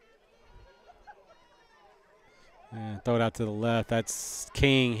 And throw it out to the left. That's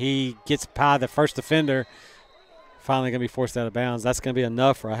King. He gets by the first defender. Finally going to be forced out of bounds. That's going to be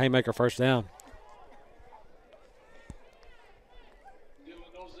enough for a Haymaker first down.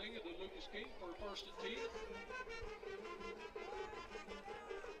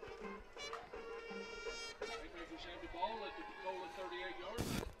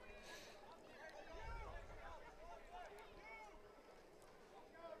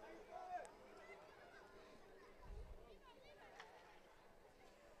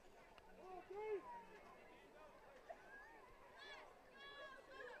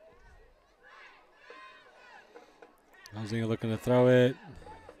 Alzinga looking to throw it.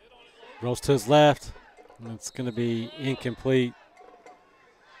 Rolls to his left. And it's going to be incomplete.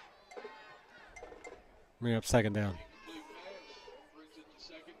 Bring up second down.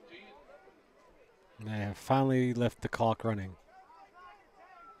 They have finally left the clock running.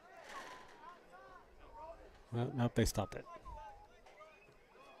 Well, nope, they stopped it.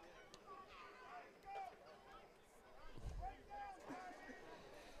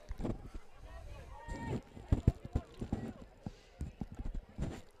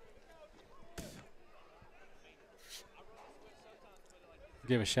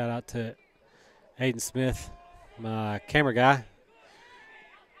 Give a shout out to Aiden Smith, my camera guy.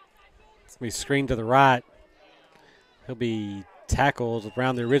 It's going to be screened to the right. He'll be tackled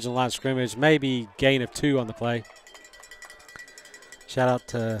around the original line of scrimmage, maybe gain of 2 on the play. Shout out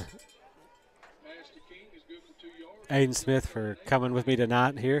to Aiden Smith for coming with me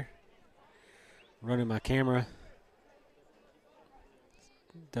tonight here, running my camera.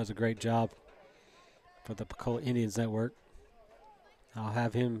 Does a great job for the Pocola Indians Network. I'll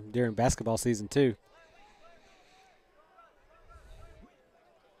have him during basketball season too.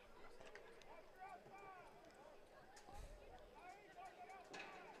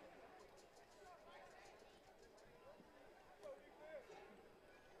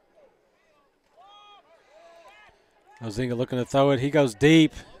 Alzinga looking to throw it. He goes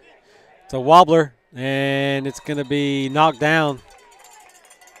deep. It's a wobbler, and it's going to be knocked down.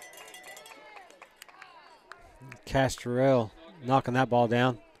 Castrell knocking that ball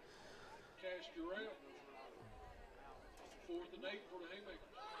down.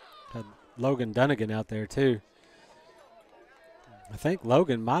 Had Logan Dunnigan out there too. I think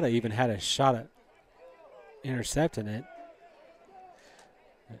Logan might have even had a shot at intercepting it.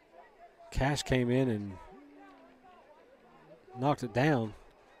 Cash came in and knocked it down.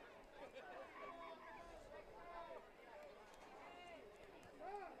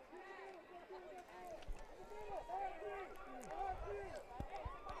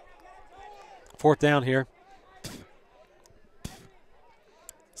 Fourth down here.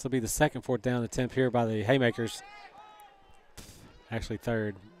 This will be the second fourth down attempt here by the Haymakers. Actually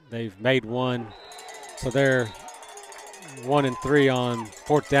third. They've made one, so they're 1 and 3 on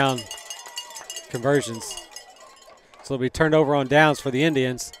fourth down conversions. So it'll be turned over on downs for the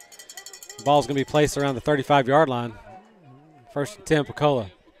Indians. The ball's going to be placed around the 35-yard line. First and 10,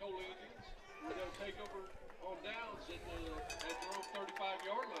 Pocola.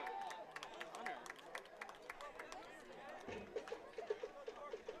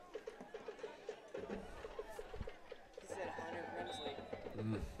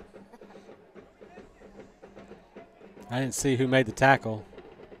 I didn't see who made the tackle.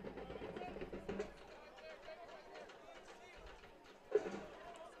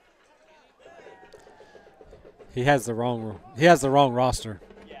 He has the wrong roster.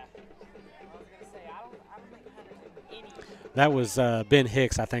 Yeah. I was gonna say I don't think Hunter's in any. That was Ben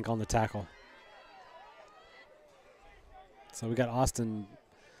Hicks, I think, on the tackle. So we got Austin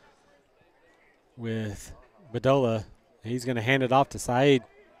with Bedola. He's going to hand it off to Saeed.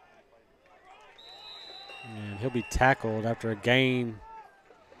 And he'll be tackled after a gain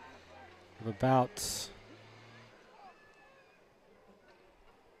of about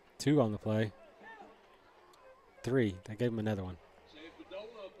 2 on the play. 3. They gave him another one.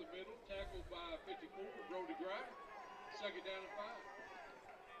 Bedola up the middle, tackled by 54, Brody Gripe. Second down and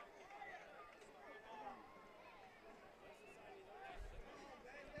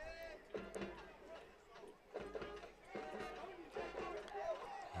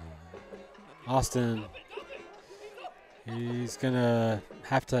 5. Austin, he's going to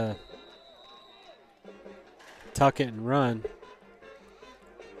have to tuck it and run.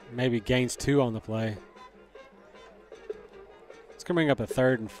 Maybe gains 2 on the play. It's going to bring up a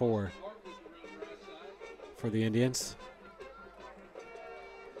 3rd and 4 for the Indians.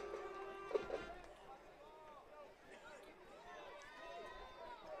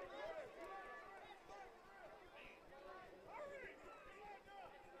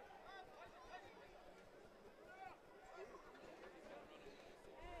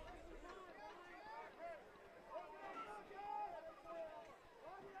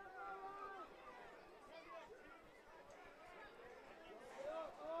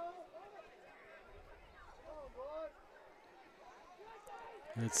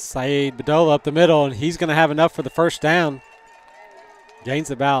 It's Saeed Bedola up the middle, and he's going to have enough for the first down. Gains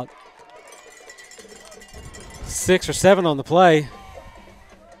about 6 or 7 on the play.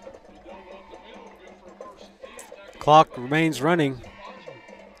 Clock remains running.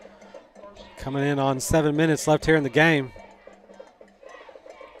 Coming in on 7 minutes left here in the game.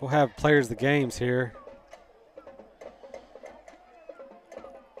 We'll have players of the games here.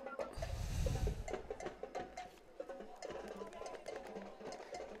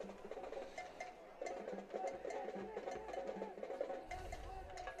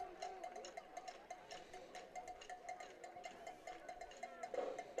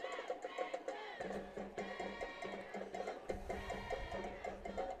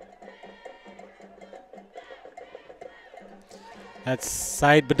 That's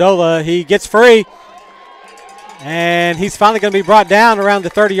Said Badola. He gets free. And he's finally going to be brought down around the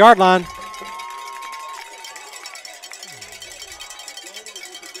 30-yard line.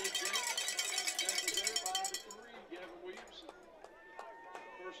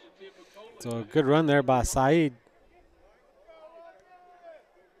 So a good run there by Said.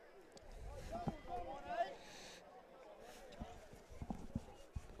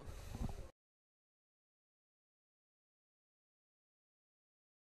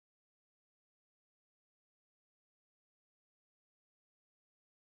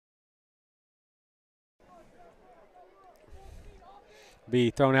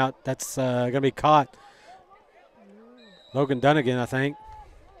 Be thrown out. That's going to be caught. Logan Dunnigan, I think,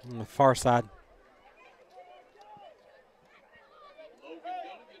 on the far side. Logan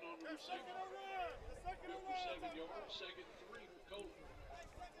Dunnigan on the receiver. Good for 7 yards. 2nd and 3 for Pocola.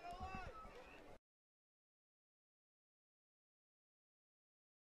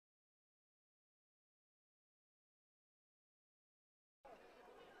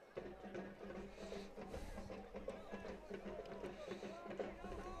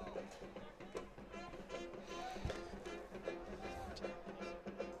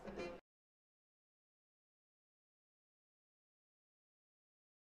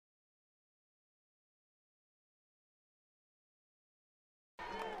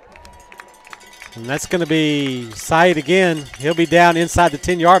 And that's going to be Said again. He'll be down inside the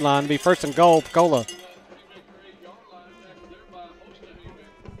 10-yard line. It'll be 1st and goal, Pocola.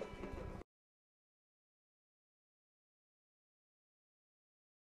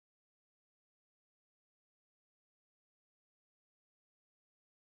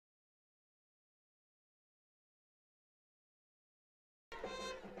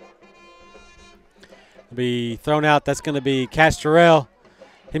 Be thrown out. That's going to be Castorell.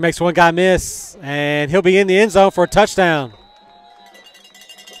 He makes one guy miss, and he'll be in the end zone for a touchdown.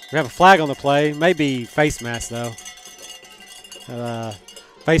 We have a flag on the play. Maybe face mask, though.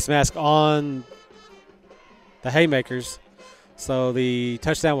 Face mask on the Haymakers. So the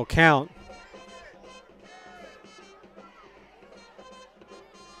touchdown will count.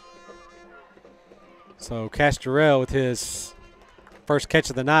 So Castorell with his first catch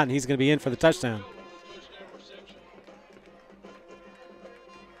of the night, and he's going to be in for the touchdown.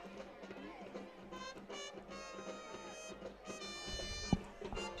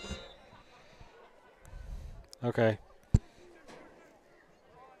 Okay.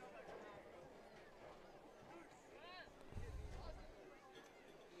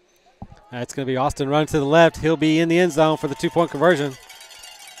 That's going to be Austin running to the left. He'll be in the end zone for the 2-point conversion.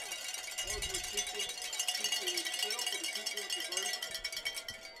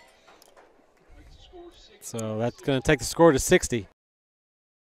 So that's going to take the score to 60.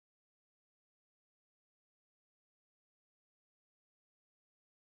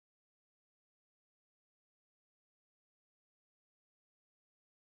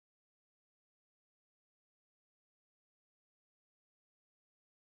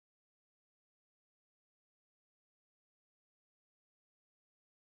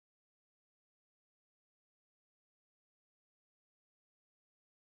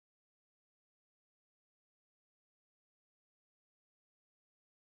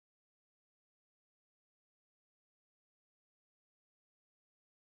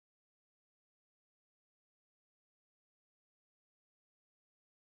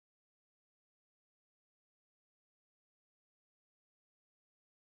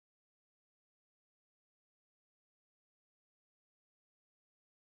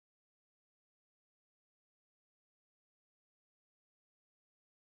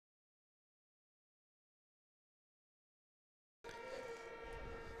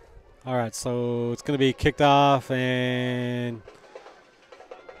 All right, so it's going to be kicked off and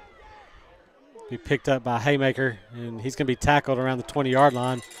be picked up by Haymaker, and he's going to be tackled around the 20-yard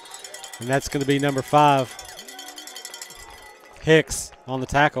line, and that's going to be number 5, Hicks, on the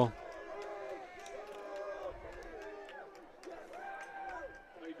tackle.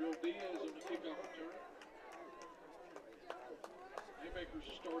 Pedro Diaz on the kickoff return. Haymakers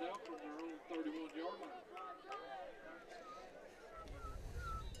start out from their own 31-yard line.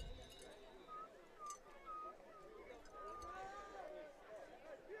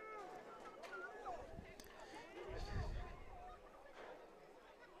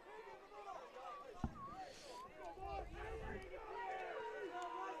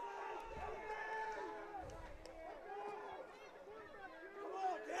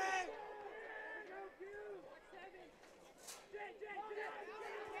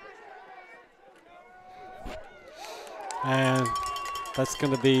 And that's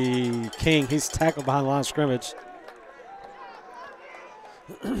going to be King. He's tackled behind the line of scrimmage.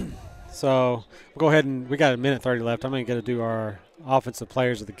 So we'll go ahead and we got a minute 30 left. I'm going to do our offensive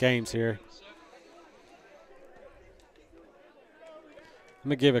players of the games here. I'm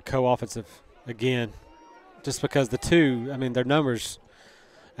going to give a co-offensive again, just because the two, I mean, their numbers,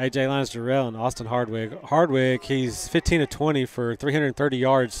 A.J. Lyons-Durrell and Austin Hardwig. Hardwig, he's 15 of 20 for 330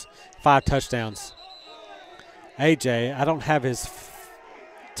 yards, 5 touchdowns. A.J., I don't have his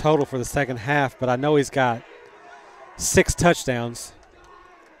total for the second half, but I know he's got 6 touchdowns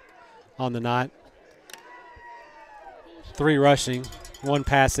on the night. 3 rushing, 1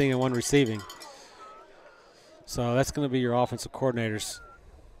 passing, and 1 receiving. So that's going to be your offensive coordinators,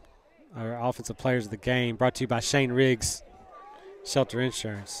 our offensive players of the game, brought to you by Shane Riggs, Shelter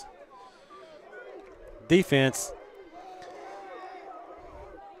Insurance. Defense,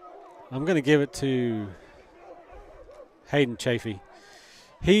 I'm going to give it to Hayden Chafee.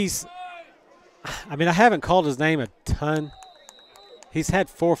 I haven't called his name a ton. He's had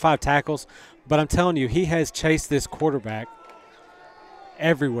 4 or 5 tackles, but I'm telling you, he has chased this quarterback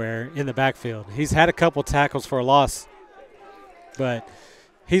everywhere in the backfield. He's had a couple tackles for a loss, but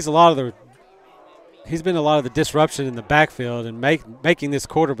he's been a lot of the disruption in the backfield and making this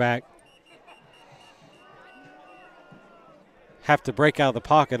quarterback have to break out of the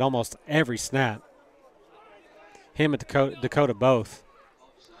pocket almost every snap. Him and Dakota both.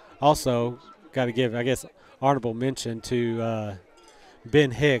 Also, got to give, I guess, honorable mention to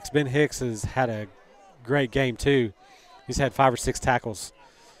Ben Hicks. Ben Hicks has had a great game too. He's had 5 or 6 tackles.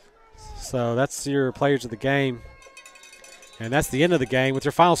 So that's your players of the game. And that's the end of the game with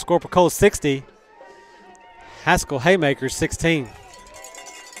your final score, Pocola 60, Haskell Haymakers 16.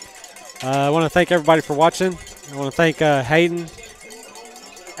 I want to thank everybody for watching. I want to thank Aiden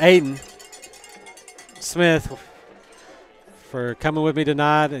Smith for coming with me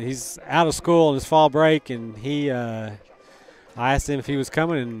tonight. And he's out of school on his fall break, and I asked him if he was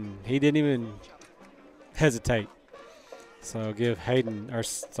coming, and he didn't even hesitate. So give Aiden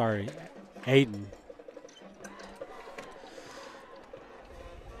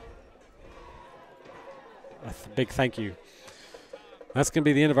a big thank you. That's going to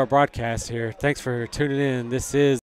be the end of our broadcast here. Thanks for tuning in. This is